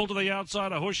 Pulled to the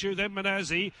outside, Hushu, then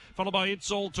Manazzi, followed by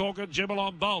It's All Talk and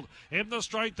Gemelon Bolt. In the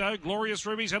straight, though, Glorious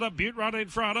Ruby's had a beaut run in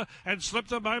front and slipped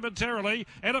them momentarily.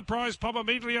 Enterprise Palmer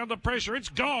immediately under pressure. It's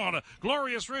gone.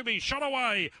 Glorious Ruby shot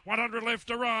away. 100 left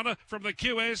to run from the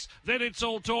QS. Then It's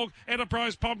All Talk.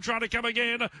 Enterprise Palmer trying to come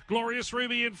again. Glorious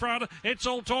Ruby in front. It's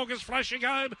All Talk is flashing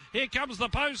home. Here comes the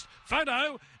post.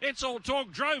 Photo. It's All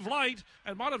Talk drove late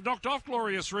and might have knocked off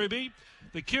Glorious Ruby.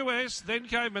 The QS, then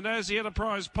came Manazzi,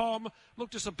 Enterprise Pom.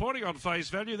 Looked disappointing on face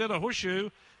value. Then a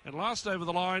Hushu. And last over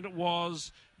the line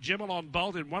was Gemelon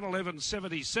Bolt in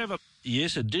 1:11.77.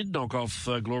 Yes, it did knock off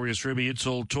Glorious Ruby. It's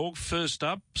All Talk. First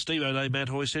up, Steve O'Day, Matt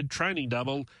Hoy said, training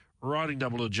double, riding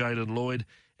double to Jaden Lloyd.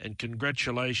 And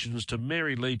congratulations to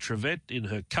Mary Lee Trevette in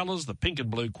her colours, the pink and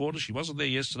blue quarter. She wasn't there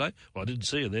yesterday. Well, I didn't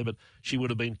see her there, but she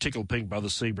would have been tickled pink by the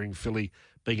Sebring filly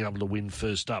being able to win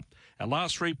first up. Our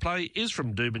last replay is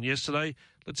from Doomben yesterday.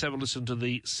 Let's have a listen to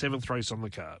the 7th race on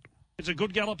the card. It's a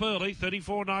good gallop early,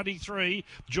 34.93.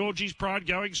 Georgie's Pride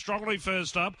going strongly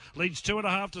first up. Leads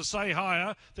 2.5 to Say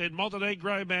Higher. Then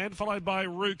Montenegro Man, followed by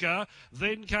Ruka.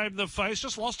 Then came The Face,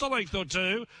 just lost a length or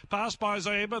two. Passed by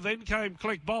Zayamba. Then came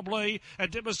Click Bob Lee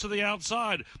and Dippers to the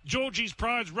outside. Georgie's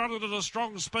Pride's running at a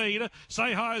strong speed.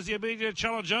 Say Higher is the immediate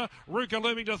challenger. Ruka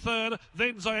looming to third.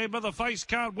 Then Zayamba. The Face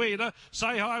can't win.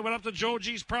 Say Higher went up to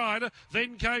Georgie's Pride.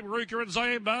 Then came Ruka and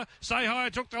Zayamba. Say Higher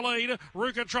took the lead.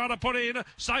 Ruka trying to put in.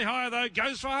 Say Higher though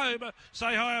goes for home.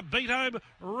 Say Higher beat home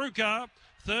Ruka.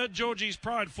 Third, Georgie's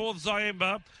Pride. Fourth,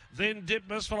 Zayamba. Then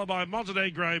Dipmus, followed by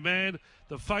Montenegro Man.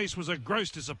 The Face was a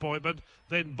gross disappointment.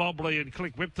 Then Bob Lee and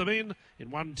Click whipped them in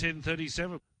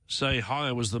 1:10.37. Say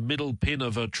Higher was the middle pin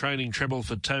of a training treble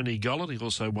for Tony Gollan. He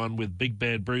also won with Big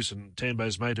Bad Bruce and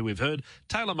Tambo's mate, who we've heard.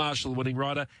 Taylor Marshall, the winning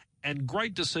rider. And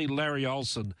great to see Larry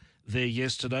Olsen there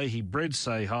yesterday. He bred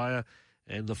Say Higher,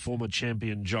 and the former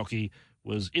champion jockey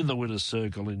was in the winner's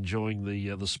circle enjoying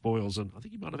the spoils. And I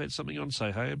think he might have had something on Say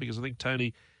Higher, because I think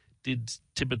Tony did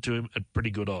tip it to him at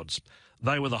pretty good odds.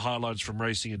 They were the highlights from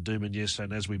racing at Doomben yesterday,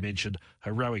 and as we mentioned,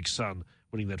 Heroic Sun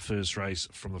winning that first race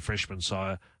from the freshman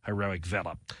sire, Heroic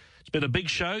Valor. It's been a big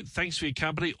show. Thanks for your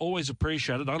company. Always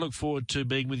appreciated. I look forward to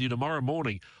being with you tomorrow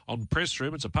morning on Press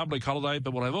Room. It's a public holiday,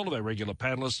 but we'll have all of our regular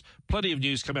panellists. Plenty of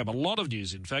news coming up. A lot of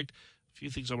news, in fact. A few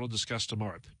things I want to discuss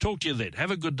tomorrow. Talk to you then. Have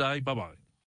a good day. Bye-bye.